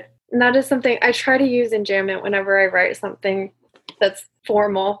good. And that is something I try to use in Jamit whenever I write something that's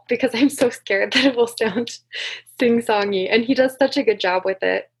formal, because I'm so scared that it will sound sing-songy. And he does such a good job with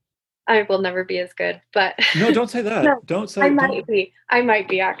it. I will never be as good, but... No, don't say that. No, don't say... I might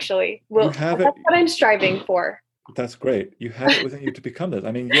be, actually. Well, that's what I'm striving for. That's great. You have it within you to become this.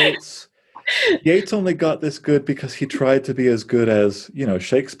 I mean, Yeats only got this good because he tried to be as good as,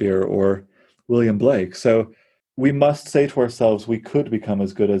 Shakespeare or William Blake. So we must say to ourselves, we could become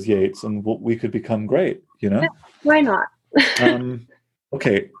as good as Yeats, and we could become great, Yeah, why not?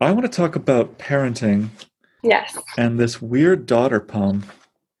 Okay, I want to talk about parenting. Yes. And this weird daughter poem.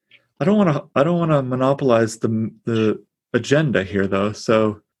 I don't want to monopolize the agenda here, though.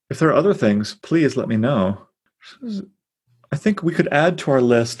 So if there are other things, please let me know. I think we could add to our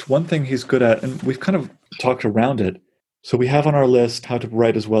list one thing he's good at, and we've kind of talked around it. So we have on our list how to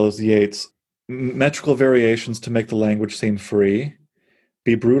write as well as Yeats, metrical variations to make the language seem free,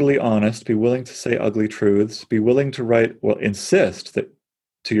 be brutally honest, be willing to say ugly truths, be willing to insist that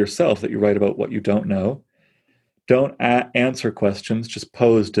to yourself that you write about what you don't know. Don't answer questions, just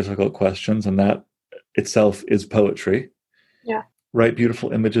pose difficult questions, and that itself is poetry. Yeah. Write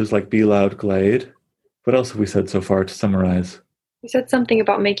beautiful images like Be Loud Glade. What else have we said so far to summarize? You said something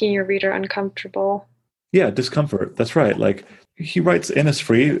about making your reader uncomfortable. Yeah, discomfort. That's right. Like, he writes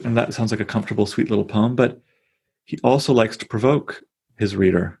Innisfree, and that sounds like a comfortable, sweet little poem, but he also likes to provoke his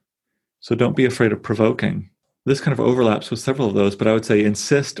reader. So don't be afraid of provoking. This kind of overlaps with several of those, but I would say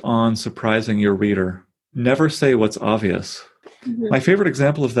insist on surprising your reader. Never say what's obvious. Mhm. My favorite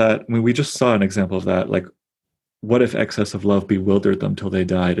example of that, I mean, we just saw an example of that, like, what if excess of love bewildered them till they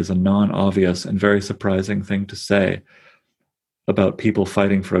died, is a non-obvious and very surprising thing to say about people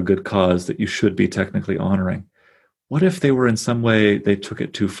fighting for a good cause that you should be technically honoring. What if they were in some way, they took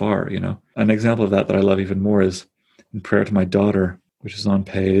it too far, you know? An example of that I love even more is in Prayer to My Daughter, which is on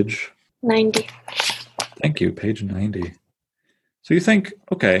page, 90. thank you, page 90. So you think,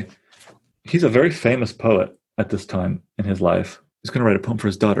 okay, he's a very famous poet at this time in his life. He's going to write a poem for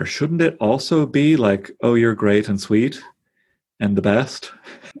his daughter. Shouldn't it also be like, oh, you're great and sweet and the best?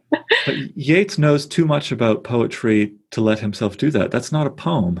 But Yeats knows too much about poetry to let himself do that. That's not a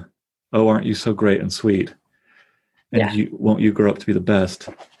poem. Oh, aren't you so great and sweet? And Yeah. won't you grow up to be the best?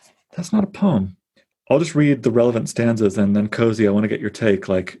 That's not a poem. I'll just read the relevant stanzas, and then Cozy, I want to get your take.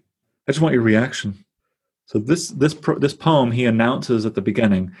 Like, I just want your reaction. So this poem, he announces at the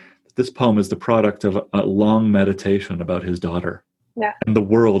beginning that this poem is the product of a long meditation about his daughter Yeah. and the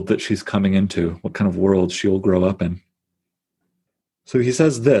world that she's coming into, what kind of world she'll grow up in. So he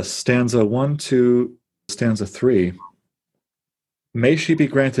says this, stanza 1 to stanza 3. May she be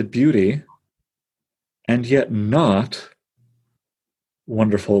granted beauty, and yet not,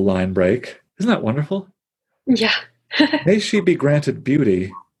 wonderful line break. Isn't that wonderful? Yeah. May she be granted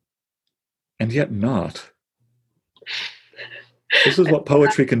beauty, and yet not. This is what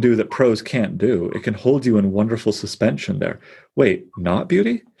poetry can do that prose can't do. It can hold you in wonderful suspension there. Wait, not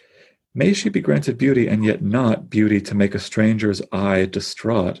beauty? May she be granted beauty, and yet not beauty to make a stranger's eye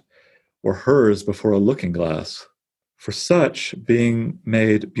distraught, or hers before a looking glass. For such, being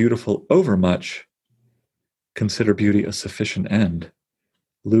made beautiful overmuch, consider beauty a sufficient end.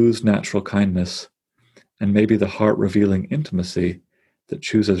 Lose natural kindness, and maybe the heart-revealing intimacy that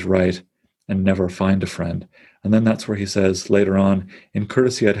chooses right and never find a friend. And then that's where he says later on, in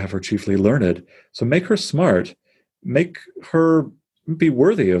courtesy I'd have her chiefly learned. So make her smart, make her be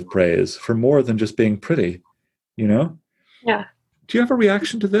worthy of praise for more than just being pretty, you know? Yeah. Do you have a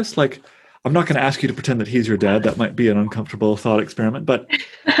reaction to this? Like, I'm not going to ask you to pretend that he's your dad. That might be an uncomfortable thought experiment, but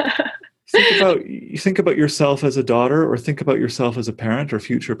think about yourself as a daughter, or think about yourself as a parent or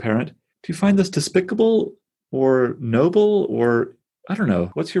future parent. Do you find this despicable or noble, or I don't know?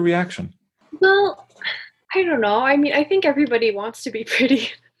 What's your reaction? Well, I don't know. I mean, I think everybody wants to be pretty.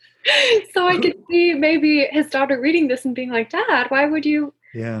 So I could see maybe his daughter reading this and being like, Dad, why would you,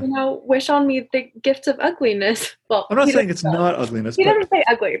 Yeah. wish on me the gift of ugliness? Well, I'm not saying it's not ugliness, he but doesn't say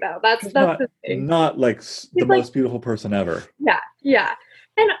ugly though. That's he's the thing. not like the He's like, most beautiful person ever. yeah, yeah.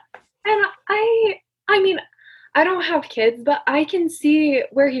 And I mean, I don't have kids, but I can see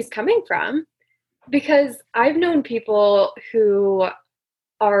where he's coming from because I've known people who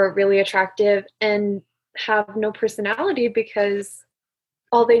are really attractive and have no personality because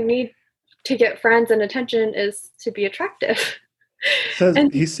all they need to get friends and attention is to be attractive.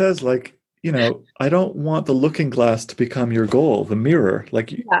 And He says like, I don't want the looking glass to become your goal, the mirror.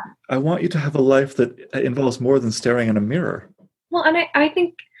 Like, yeah. I want you to have a life that involves more than staring in a mirror. Well, and I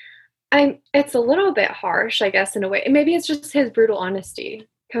think it's a little bit harsh, I guess, in a way. Maybe it's just his brutal honesty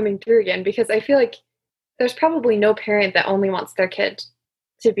coming through again, because I feel like there's probably no parent that only wants their kid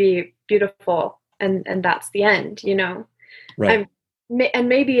to be beautiful and that's the end, Right. And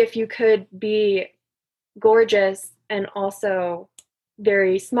maybe if you could be gorgeous and also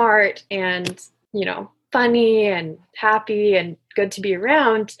very smart and, funny and happy and good to be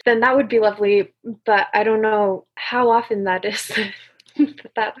around, then that would be lovely. But I don't know how often that is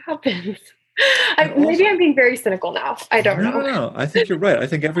that happens. Maybe I'm being very cynical now. I don't know. No. I think you're right. I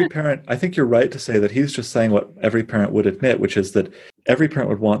think I think you're right to say that he's just saying what every parent would admit, which is that every parent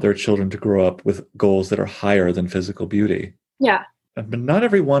would want their children to grow up with goals that are higher than physical beauty. Yeah. But not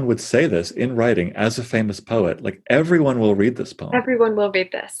everyone would say this in writing as a famous poet. Like, everyone will read this poem. Everyone will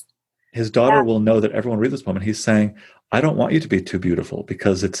read this. His daughter will know that everyone read this poem. And he's saying, I don't want you to be too beautiful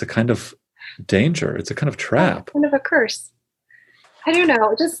because it's a kind of danger. It's a kind of trap. Kind of a curse. I don't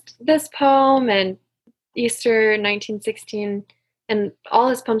know. Just this poem and Easter 1916 and all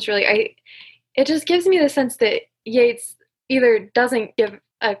his poems really, it just gives me the sense that Yeats either doesn't give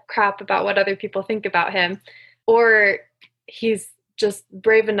a crap about what other people think about him, or he's just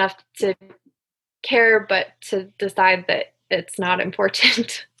brave enough to care, but to decide that it's not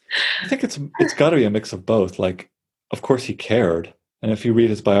important. I think it's got to be a mix of both. Like, of course he cared. And if you read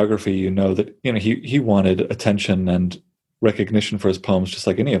his biography, you know that, he wanted attention and recognition for his poems just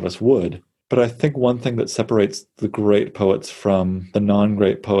like any of us would. But I think one thing that separates the great poets from the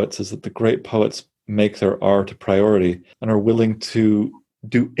non-great poets is that the great poets make their art a priority and are willing to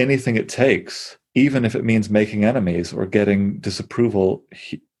do anything it takes, even if it means making enemies or getting disapproval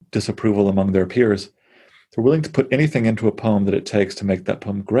among their peers, They're willing to put anything into a poem that it takes to make that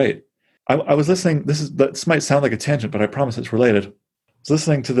poem great. I was listening, this might sound like a tangent, but I promise it's related. I was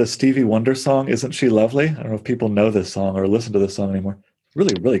listening to the Stevie Wonder song, Isn't She Lovely? I don't know if people know this song or listen to this song anymore.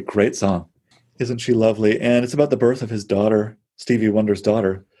 Really, really great song. Isn't She Lovely? And it's about the birth of his daughter, Stevie Wonder's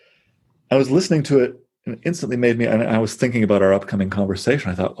daughter. I was listening to it and it instantly made me, and I was thinking about our upcoming conversation.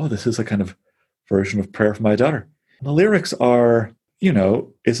 I thought, oh, this is a kind of version of Prayer for My Daughter. And the lyrics are,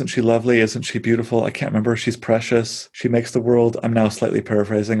 isn't she lovely? Isn't she beautiful? I can't remember. She's precious. She makes the world, I'm now slightly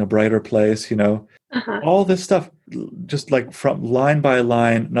paraphrasing, a brighter place, all this stuff, just like from line by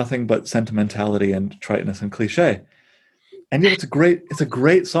line, nothing but sentimentality and triteness and cliche. And yet it's a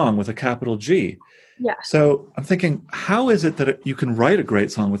great song with a capital G. Yeah. So I'm thinking, how is it that you can write a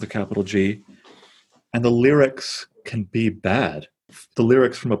great song with a capital G and the lyrics can be bad? The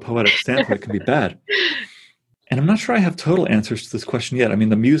lyrics from a poetic standpoint can be bad. And I'm not sure I have total answers to this question yet. I mean,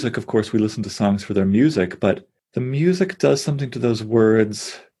 the music, of course, we listen to songs for their music, but the music does something to those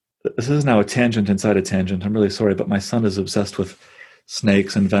words. This is now a tangent inside a tangent. I'm really sorry, but my son is obsessed with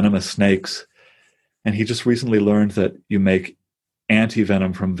snakes and venomous snakes. And he just recently learned that you make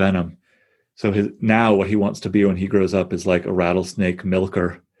anti-venom from venom. So now what he wants to be when he grows up is like a rattlesnake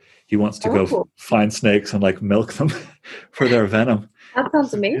milker. He wants to go find snakes and like milk them for their venom. That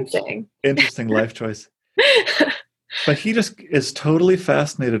sounds amazing. Interesting life choice. But he just is totally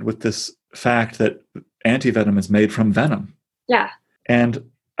fascinated with this fact that anti-venom is made from venom. Yeah. And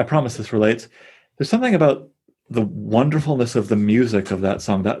I promise this relates. There's something about the wonderfulness of the music of that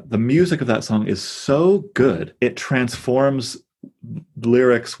song. That the music of that song is so good. It transforms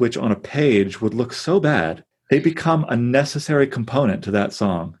lyrics which on a page would look so bad. They become a necessary component to that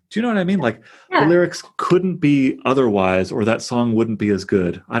song. Do you know what I mean? Like the lyrics couldn't be otherwise, or that song wouldn't be as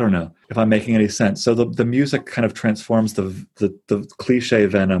good. I don't know if I'm making any sense. So the music kind of transforms the cliche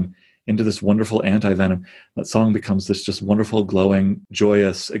venom into this wonderful anti-venom. That song becomes this just wonderful, glowing,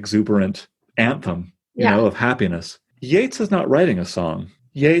 joyous, exuberant anthem, of happiness. Yeats is not writing a song.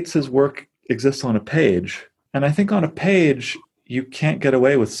 Yeats's work exists on a page. And I think on a page, you can't get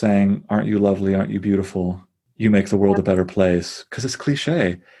away with saying, aren't you lovely? Aren't you beautiful? You make the world a better place. Because it's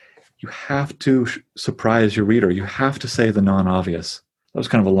cliche. You have to surprise your reader. You have to say the non-obvious. That was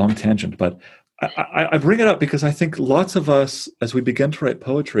kind of a long tangent, but I bring it up because I think lots of us, as we begin to write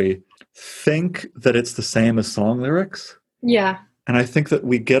poetry, think that it's the same as song lyrics. Yeah. And I think that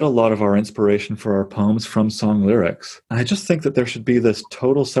we get a lot of our inspiration for our poems from song lyrics. And I just think that there should be this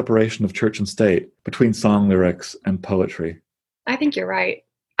total separation of church and state between song lyrics and poetry. I think you're right.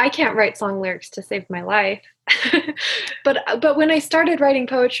 I can't write song lyrics to save my life. But when I started writing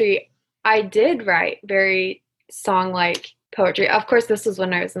poetry, I did write very song-like poetry. Of course, this was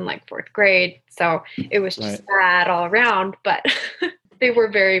when I was in like 4th grade, so it was just bad all around, but they were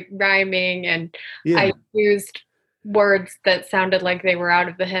very rhyming, and I used words that sounded like they were out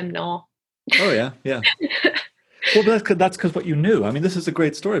of the hymnal. Oh, yeah. Well, that's because what you knew. I mean, this is a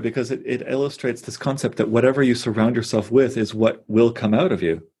great story because it illustrates this concept that whatever you surround yourself with is what will come out of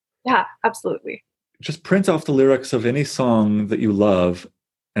you. Yeah, absolutely. Just print off the lyrics of any song that you love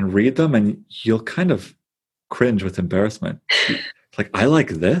and read them, and you'll kind of cringe with embarrassment. Like, I like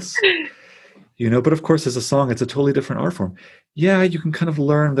this? But of course, as a song, it's a totally different art form. Yeah, you can kind of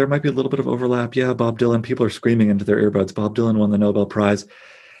learn. There might be a little bit of overlap. Yeah, Bob Dylan, people are screaming into their earbuds. Bob Dylan won the Nobel Prize.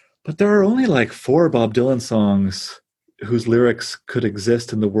 But there are only like 4 Bob Dylan songs whose lyrics could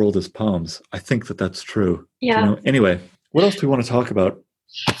exist in the world as poems. I think that that's true. Yeah. Anyway, what else do we want to talk about?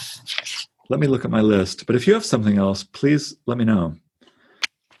 Let me look at my list. But if you have something else, please let me know.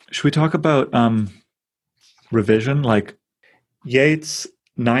 Should we talk about revision? Like Yeats,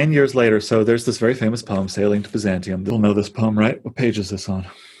 9 years later. So there's this very famous poem, Sailing to Byzantium. You'll know this poem, right? What page is this on?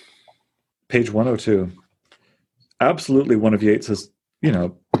 Page 102. Absolutely one of Yeats's,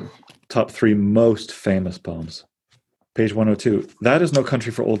 top 3 most famous poems. Page 102. That is no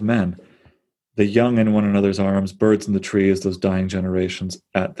country for old men. The young in one another's arms, birds in the trees, those dying generations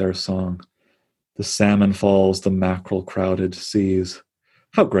at their song. The salmon falls, the mackerel crowded seas.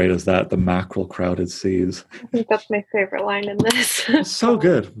 How great is that? The mackerel crowded seas. I think that's my favorite line in this. So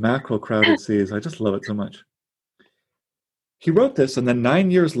good. Mackerel crowded seas. I just love it so much. He wrote this, and then 9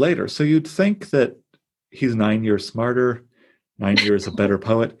 years later, so you'd think that he's 9 years smarter, 9 years a better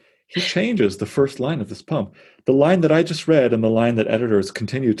poet. He changes the first line of this poem. The line that I just read and the line that editors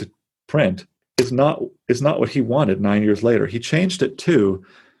continue to print is not what he wanted 9 years later. He changed it to,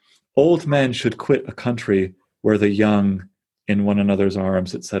 old men should quit a country where the young in one another's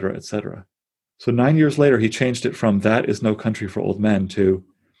arms, etc., etc. So 9 years later, he changed it from that is no country for old men to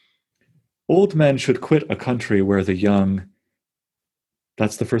old men should quit a country where the young,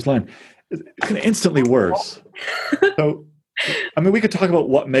 that's the first line. kind of instantly worse. So, I mean, we could talk about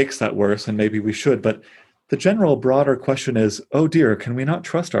what makes that worse, and maybe we should, but the general broader question is, oh dear, can we not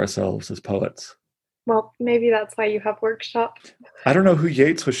trust ourselves as poets? Well, maybe that's why you have workshop. I don't know who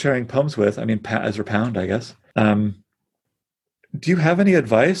Yeats was sharing poems with. I mean, Ezra Pound, I guess. Do you have any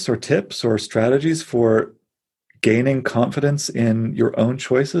advice or tips or strategies for gaining confidence in your own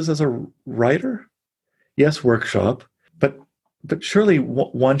choices as a writer? Yes, workshop, but surely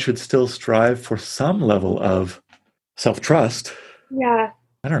one should still strive for some level of self-trust. Yeah,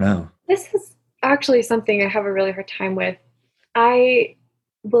 I don't know. this is actually something I have a really hard time with. I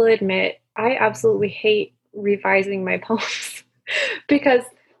will admit, I absolutely hate revising my poems because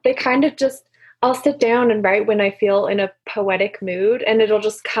they kind of just, I'll sit down and write when I feel in a poetic mood and it'll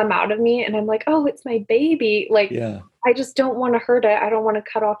just come out of me. And I'm like, oh, it's my baby. Like, Yeah, I just don't want to hurt it. I don't want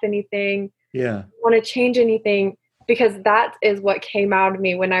to cut off anything, yeah, want to change anything because that is what came out of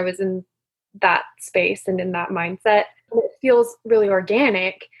me when I was in that space and in that mindset. And it feels really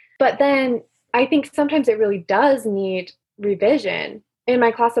organic. But then I think sometimes it really does need revision. In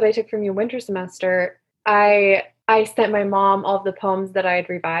my class that I took from you winter semester, I sent my mom all of the poems that I had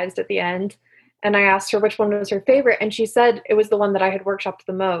revised at the end. And I asked her which one was her favorite. And she said it was the one that I had workshopped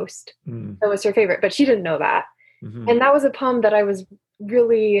the most. That was her favorite, but she didn't know that. mm-hmm. And that was a poem that I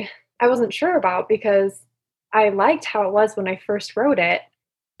wasn't sure about because I liked how it was when I first wrote it.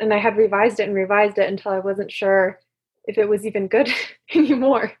 And I had revised it and revised it until I wasn't sure if it was even good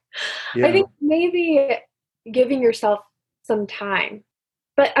anymore. Yeah. I think maybe giving yourself some time.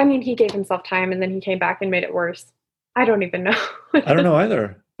 But I mean, he gave himself time and then he came back and made it worse. I don't even know. I don't know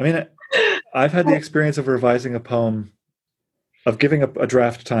either. I mean, I've had the experience of revising a poem, of giving a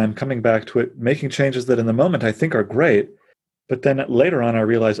draft time, coming back to it, making changes that in the moment I think are great. But then later on, I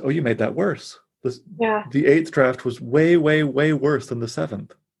realized, oh, you made that worse. Yeah. The 8th draft was way, way, way worse than the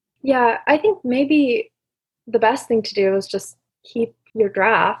 7th. Yeah, I think maybe the best thing to do is just keep your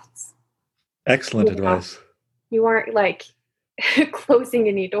drafts. Excellent Yeah. advice. You aren't like closing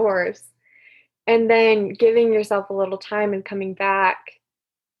any doors and then giving yourself a little time and coming back,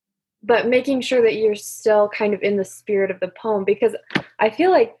 but making sure that you're still kind of in the spirit of the poem. Because I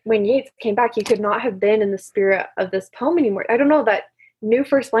feel like when Yeats came back, he could not have been in the spirit of this poem anymore. I don't know, that new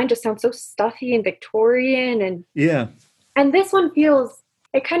first line just sounds so stuffy and Victorian, and Yeah. And this one feels,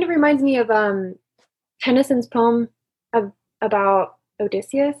 it kind of reminds me of Tennyson's poem about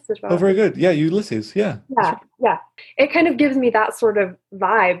Odysseus. Oh, very good. Yeah, Ulysses. Yeah. Yeah, yeah. It kind of gives me that sort of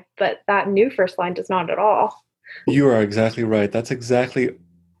vibe, but that new first line does not at all. You are exactly right. That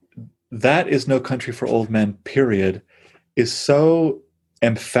is No Country for Old Men, period, is so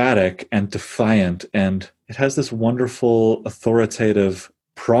emphatic and defiant, and it has this wonderful, authoritative,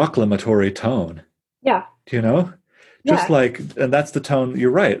 proclamatory tone. Yeah. Do you know? Just Yeah. like, and that's the tone, you're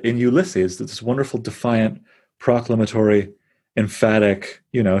right, in Ulysses, this wonderful, defiant, proclamatory, emphatic,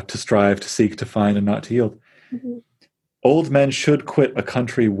 to strive, to seek, to find, and not to yield. Mm-hmm. Old men should quit a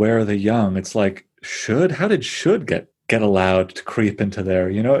country where the young. It's like, should? How did should get allowed to creep into there?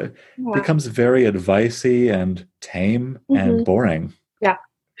 It becomes very advicey and tame and boring. Yeah.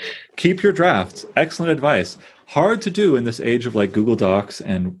 Keep your drafts. Excellent advice. Hard to do in this age of like Google Docs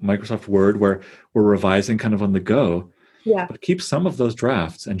and Microsoft Word where we're revising kind of on the go. Yeah. But keep some of those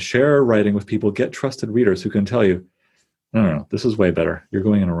drafts and share writing with people. Get trusted readers who can tell you, no, this is way better. You're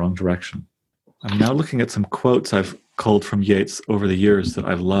going in a wrong direction. I'm now looking at some quotes I've culled from Yeats over the years that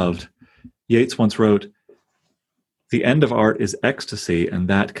I've loved. Yeats once wrote, "The end of art is ecstasy, and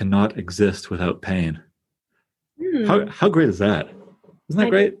that cannot exist without pain." How great is that? Isn't that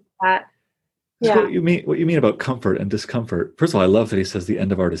great? That. Yeah. What you mean about comfort and discomfort. First of all, I love that he says the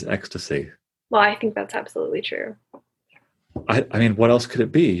end of art is ecstasy. Well, I think that's absolutely true. I mean, what else could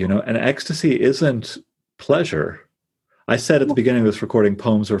it be? And ecstasy isn't pleasure. I said at the beginning of this recording,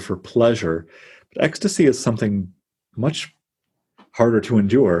 poems are for pleasure. But ecstasy is something much harder to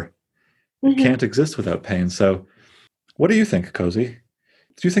endure. It can't exist without pain. So what do you think, Cozy?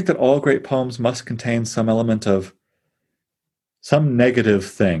 Do you think that all great poems must contain some element of some negative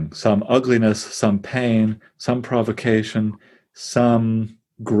thing, some ugliness, some pain, some provocation, some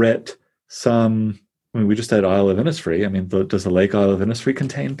grit, we just had Isle of Innisfree. I mean, does the Lake Isle of Innisfree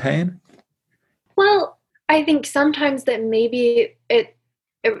contain pain? Well, I think sometimes that maybe it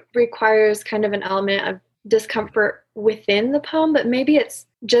requires kind of an element of discomfort within the poem, but maybe it's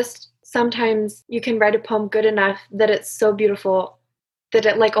just sometimes you can write a poem good enough that it's so beautiful that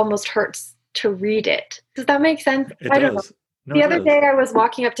it like almost hurts to read it. Does that make sense? I don't know. No, the other day I was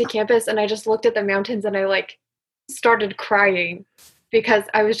walking up to campus and I just looked at the mountains and I like started crying because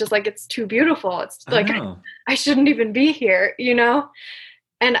I was just like, it's too beautiful. It's like, I shouldn't even be here,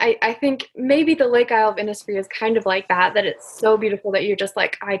 And I think maybe the Lake Isle of Innisfree is kind of like that, that it's so beautiful that you're just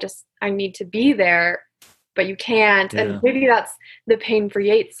like, I need to be there, but you can't. Yeah. And maybe that's the pain for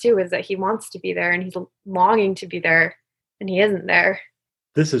Yeats too, is that he wants to be there and he's longing to be there and he isn't there.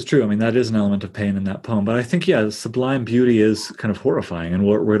 This is true. I mean, that is an element of pain in that poem. But I think, yeah, sublime beauty is kind of horrifying. And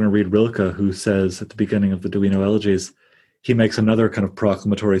we're going to read Rilke, who says at the beginning of the Duino Elegies, he makes another kind of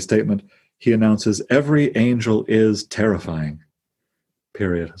proclamatory statement. He announces, every angel is terrifying.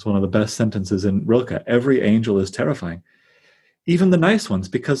 Period. It's one of the best sentences in Rilke. Every angel is terrifying. Even the nice ones,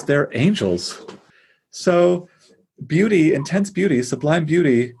 because they're angels. So beauty, intense beauty, sublime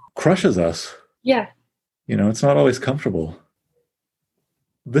beauty crushes us. Yeah. You know, it's not always comfortable.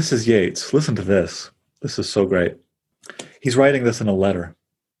 This is Yeats. Listen to this. This is so great. He's writing this in a letter.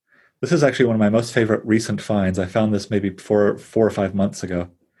 This is actually one of my most favorite recent finds. I found this maybe 4 or 5 months ago.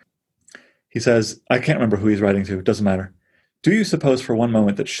 He says, I can't remember who he's writing to. It doesn't matter. Do you suppose for one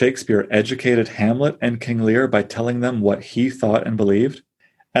moment that Shakespeare educated Hamlet and King Lear by telling them what he thought and believed?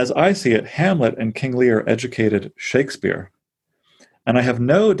 As I see it, Hamlet and King Lear educated Shakespeare. And I have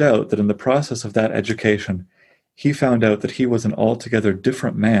no doubt that in the process of that education, he found out that he was an altogether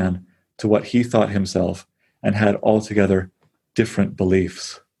different man to what he thought himself and had altogether different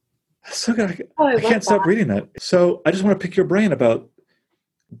beliefs. So good. I can't stop reading that. So I just want to pick your brain about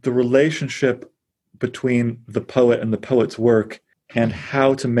the relationship between the poet and the poet's work and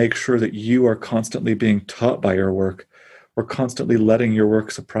how to make sure that you are constantly being taught by your work or constantly letting your work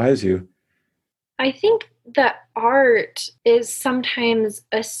surprise you. I think that art is sometimes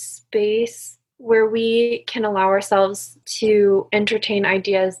a space where we can allow ourselves to entertain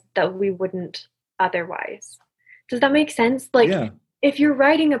ideas that we wouldn't otherwise. Does that make sense? Like, yeah. If you're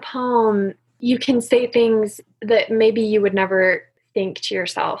writing a poem, you can say things that maybe you would never think to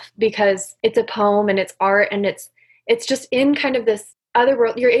yourself because it's a poem and it's art and it's just in kind of this other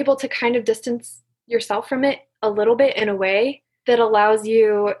world. You're able to kind of distance yourself from it a little bit in a way that allows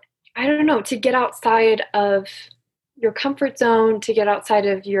you, I don't know, to get outside of your comfort zone, to get outside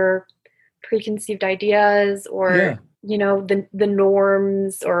of your preconceived ideas or, you know, the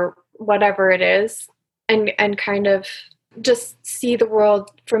norms or whatever it is, and kind of just see the world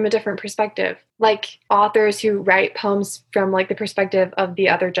from a different perspective. Like authors who write poems from like the perspective of the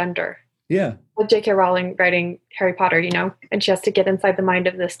other gender. Yeah. Like J.K. Rowling writing Harry Potter, you know, and she has to get inside the mind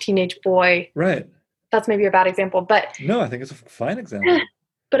of this teenage boy. Right. That's maybe a bad example, but no, I think it's a fine example.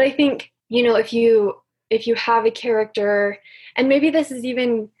 But I think, you know, if you have a character, and maybe this is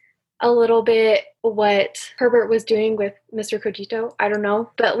even a little bit what Herbert was doing with Mr. Cogito, I don't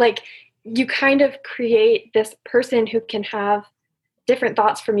know, but like you kind of create this person who can have different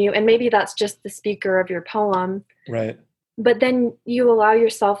thoughts from you, and maybe that's just the speaker of your poem. Right. But then you allow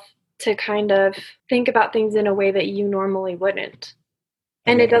yourself to kind of think about things in a way that you normally wouldn't.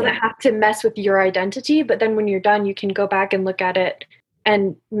 And it doesn't have to mess with your identity, but then when you're done, you can go back and look at it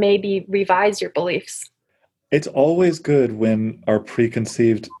and maybe revise your beliefs. It's always good when our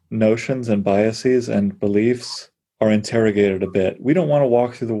preconceived notions and biases and beliefs are interrogated a bit. We don't want to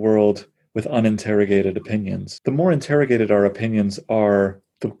walk through the world with uninterrogated opinions. The more interrogated our opinions are,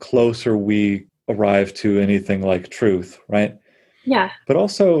 the closer we arrive to anything like truth, right? Yeah. But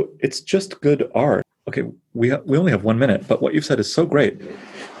also, it's just good art. Okay, we only have 1 minute, but what you've said is so great.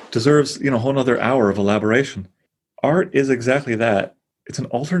 Deserves, you know, a whole nother hour of elaboration. Art is exactly that. It's an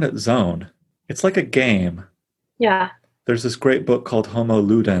alternate zone. It's like a game. Yeah. There's this great book called Homo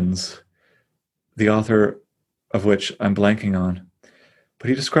Ludens, the author of which I'm blanking on. But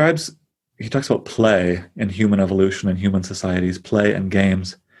he talks about play in human evolution and human societies, play and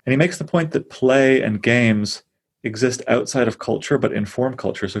games. And he makes the point that play and games exist outside of culture, but inform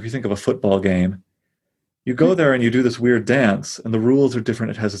culture. So if you think of a football game, you go there and you do this weird dance, and the rules are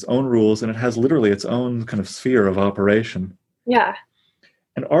different. It has its own rules, and it has literally its own kind of sphere of operation. Yeah.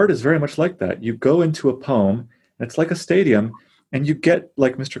 And art is very much like that. You go into a poem, and it's like a stadium, and you get,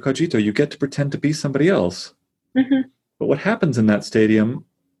 like Mr. Cogito, you get to pretend to be somebody else. Mm-hmm. But what happens in that stadium,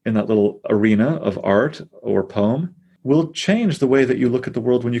 in that little arena of art or poem, will change the way that you look at the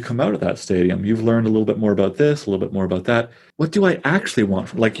world when you come out of that stadium. You've learned a little bit more about this, a little bit more about that. What do I actually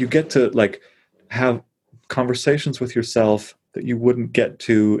want? Like, you get to have conversations with yourself that you wouldn't get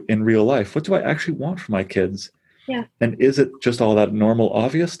to in real life. What do I actually want for my kids? Yeah. And is it just all that normal,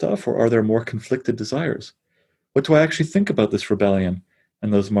 obvious stuff, or are there more conflicted desires? What do I actually think about this rebellion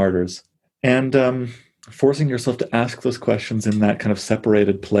and those martyrs? And forcing yourself to ask those questions in that kind of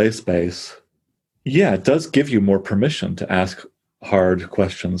separated play space, yeah, it does give you more permission to ask hard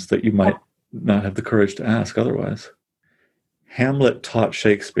questions that you might not have the courage to ask otherwise. Hamlet taught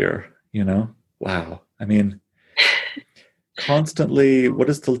Shakespeare, you know? Wow. I mean, constantly, what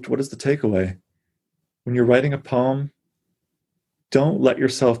is the takeaway? When you're writing a poem, don't let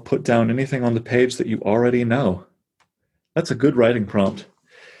yourself put down anything on the page that you already know. That's a good writing prompt.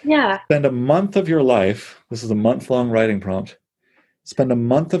 Yeah. Spend a month of your life, this is a month-long writing prompt, spend a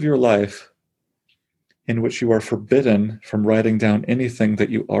month of your life in which you are forbidden from writing down anything that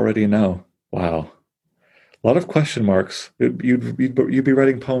you already know. Wow. A lot of question marks. You'd be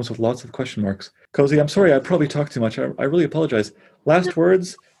writing poems with lots of question marks. Cozy, I'm sorry, I probably talked too much. I really apologize. Last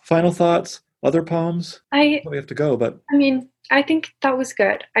words, final thoughts, other poems? I Probably have to go, but mean, I think that was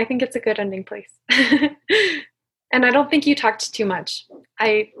good. I think it's a good ending place. And I don't think you talked too much.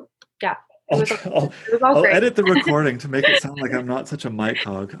 Yeah. I'll, It was all I'll great. edit the recording to make it sound like I'm not such a mic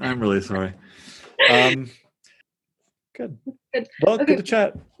hog. I'm really sorry. Good. Good. Well, Okay. good to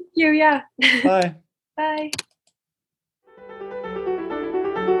chat. Thank you. Yeah. Bye. Bye.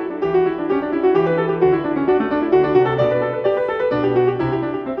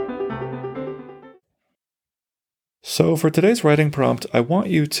 So for today's writing prompt, I want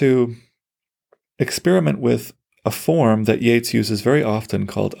you to experiment with a form that Yeats uses very often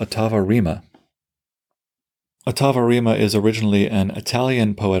called ottava rima. Ottava rima is originally an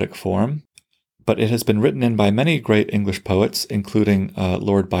Italian poetic form, but it has been written in by many great English poets, including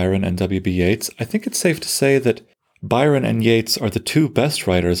Lord Byron and W.B. Yeats. I think it's safe to say that Byron and Yeats are the two best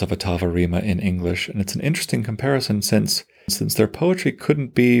writers of ottava rima in English, and it's an interesting comparison since their poetry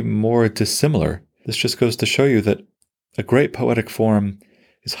couldn't be more dissimilar. This just goes to show you that a great poetic form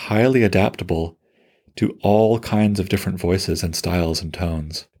is highly adaptable to all kinds of different voices and styles and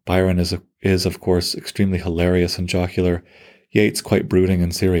tones. Byron is of course extremely hilarious and jocular, Yeats quite brooding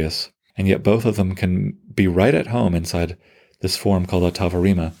and serious, and yet both of them can be right at home inside this form called ottava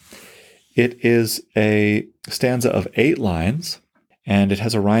rima. It is a stanza of 8 lines, and it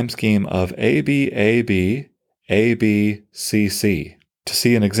has a rhyme scheme of A, B, A, B, A, B, C, C. To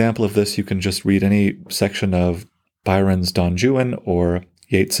see an example of this, you can just read any section of Byron's Don Juan or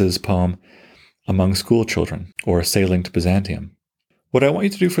Yeats's poem Among School Children or Sailing to Byzantium. What I want you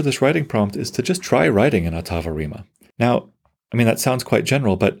to do for this writing prompt is to just try writing in ottava rima. Now, I mean, that sounds quite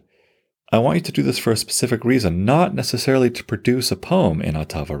general, but I want you to do this for a specific reason, not necessarily to produce a poem in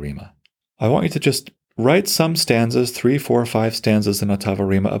ottava rima. I want you to just write some stanzas, 3, 4, 5 stanzas in ottava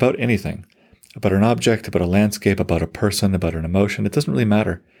rima about anything, about an object, about a landscape, about a person, about an emotion. It doesn't really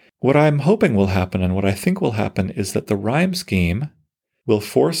matter. What I'm hoping will happen and what I think will happen is that the rhyme scheme will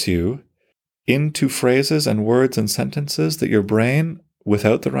force you into phrases and words and sentences that your brain,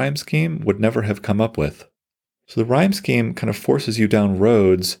 without the rhyme scheme, would never have come up with. So the rhyme scheme kind of forces you down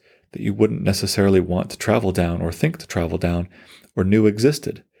roads that you wouldn't necessarily want to travel down or think to travel down or knew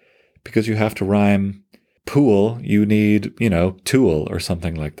existed. Because you have to rhyme pool, you need, tool or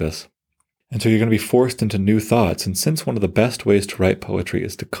something like this. And so you're going to be forced into new thoughts. And since one of the best ways to write poetry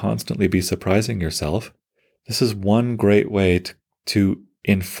is to constantly be surprising yourself, this is one great way to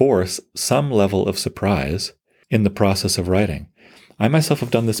enforce some level of surprise in the process of writing. I myself have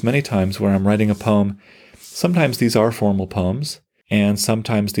done this many times where I'm writing a poem. Sometimes these are formal poems, and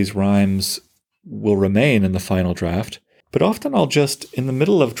sometimes these rhymes will remain in the final draft. But often I'll just, in the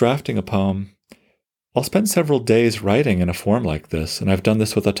middle of drafting a poem, I'll spend several days writing in a form like this, and I've done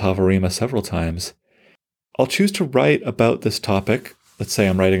this with ottava rima several times. I'll choose to write about this topic. Let's say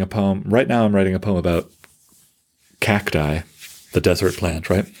I'm writing a poem. Right now I'm writing a poem about cacti, the desert plant,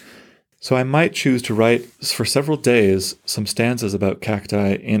 right? So I might choose to write for several days some stanzas about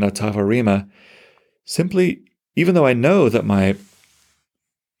cacti in ottava rima, simply, even though I know that my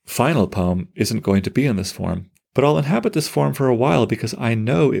final poem isn't going to be in this form. But I'll inhabit this form for a while because I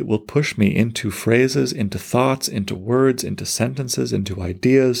know it will push me into phrases, into thoughts, into words, into sentences, into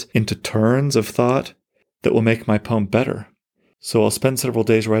ideas, into turns of thought that will make my poem better. So I'll spend several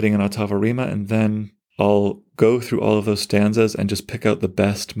days writing in ottava rima, and then I'll go through all of those stanzas and just pick out the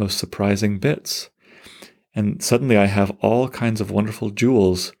best, most surprising bits. And suddenly I have all kinds of wonderful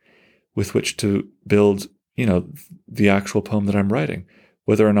jewels with which to build, the actual poem that I'm writing,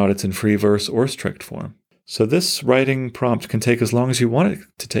 whether or not it's in free verse or strict form. So this writing prompt can take as long as you want it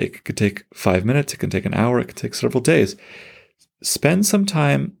to take. It could take 5 minutes, it can take an hour, it could take several days. Spend some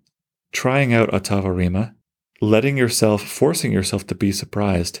time trying out ottava rima, forcing yourself to be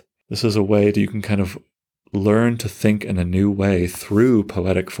surprised. This is a way that you can kind of learn to think in a new way through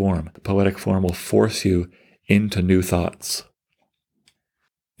poetic form. The poetic form will force you into new thoughts.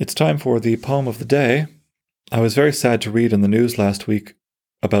 It's time for the poem of the day. I was very sad to read in the news last week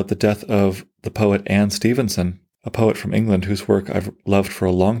about the death of the poet Anne Stevenson, a poet from England whose work I've loved for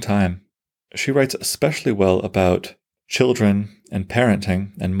a long time. She writes especially well about children and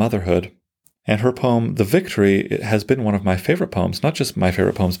parenting and motherhood, And her poem, The Victory, it has been one of my favorite poems, not just my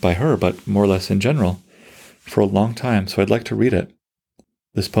favorite poems by her, but more or less in general, for a long time. So I'd like to read it.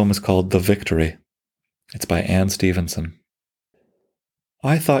 This poem is called The Victory. It's by Anne Stevenson.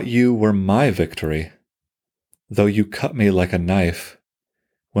 I thought you were my victory, though you cut me like a knife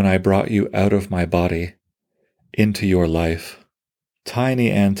when I brought you out of my body into your life.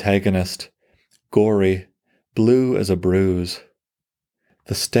 Tiny antagonist, gory, blue as a bruise.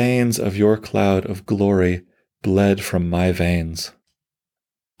 The stains of your cloud of glory bled from my veins.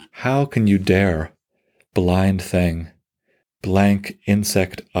 How can you dare, blind thing, blank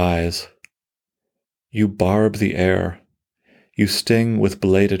insect eyes? You barb the air, you sting with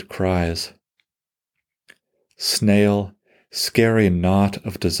bladed cries. Snail, scary knot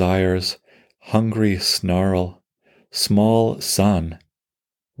of desires, hungry snarl, small sun,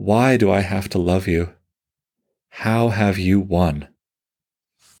 why do I have to love you? How have you won?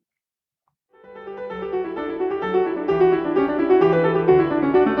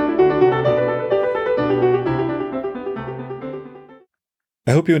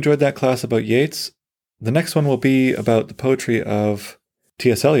 I hope you enjoyed that class about Yeats. The next one will be about the poetry of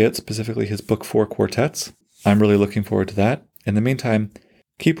T.S. Eliot, specifically his Book 4 quartets. I'm really looking forward to that. In the meantime,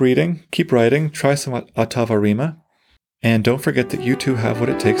 keep reading, keep writing, try some Ottava Rima, and don't forget that you too have what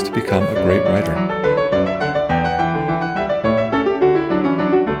it takes to become a great writer.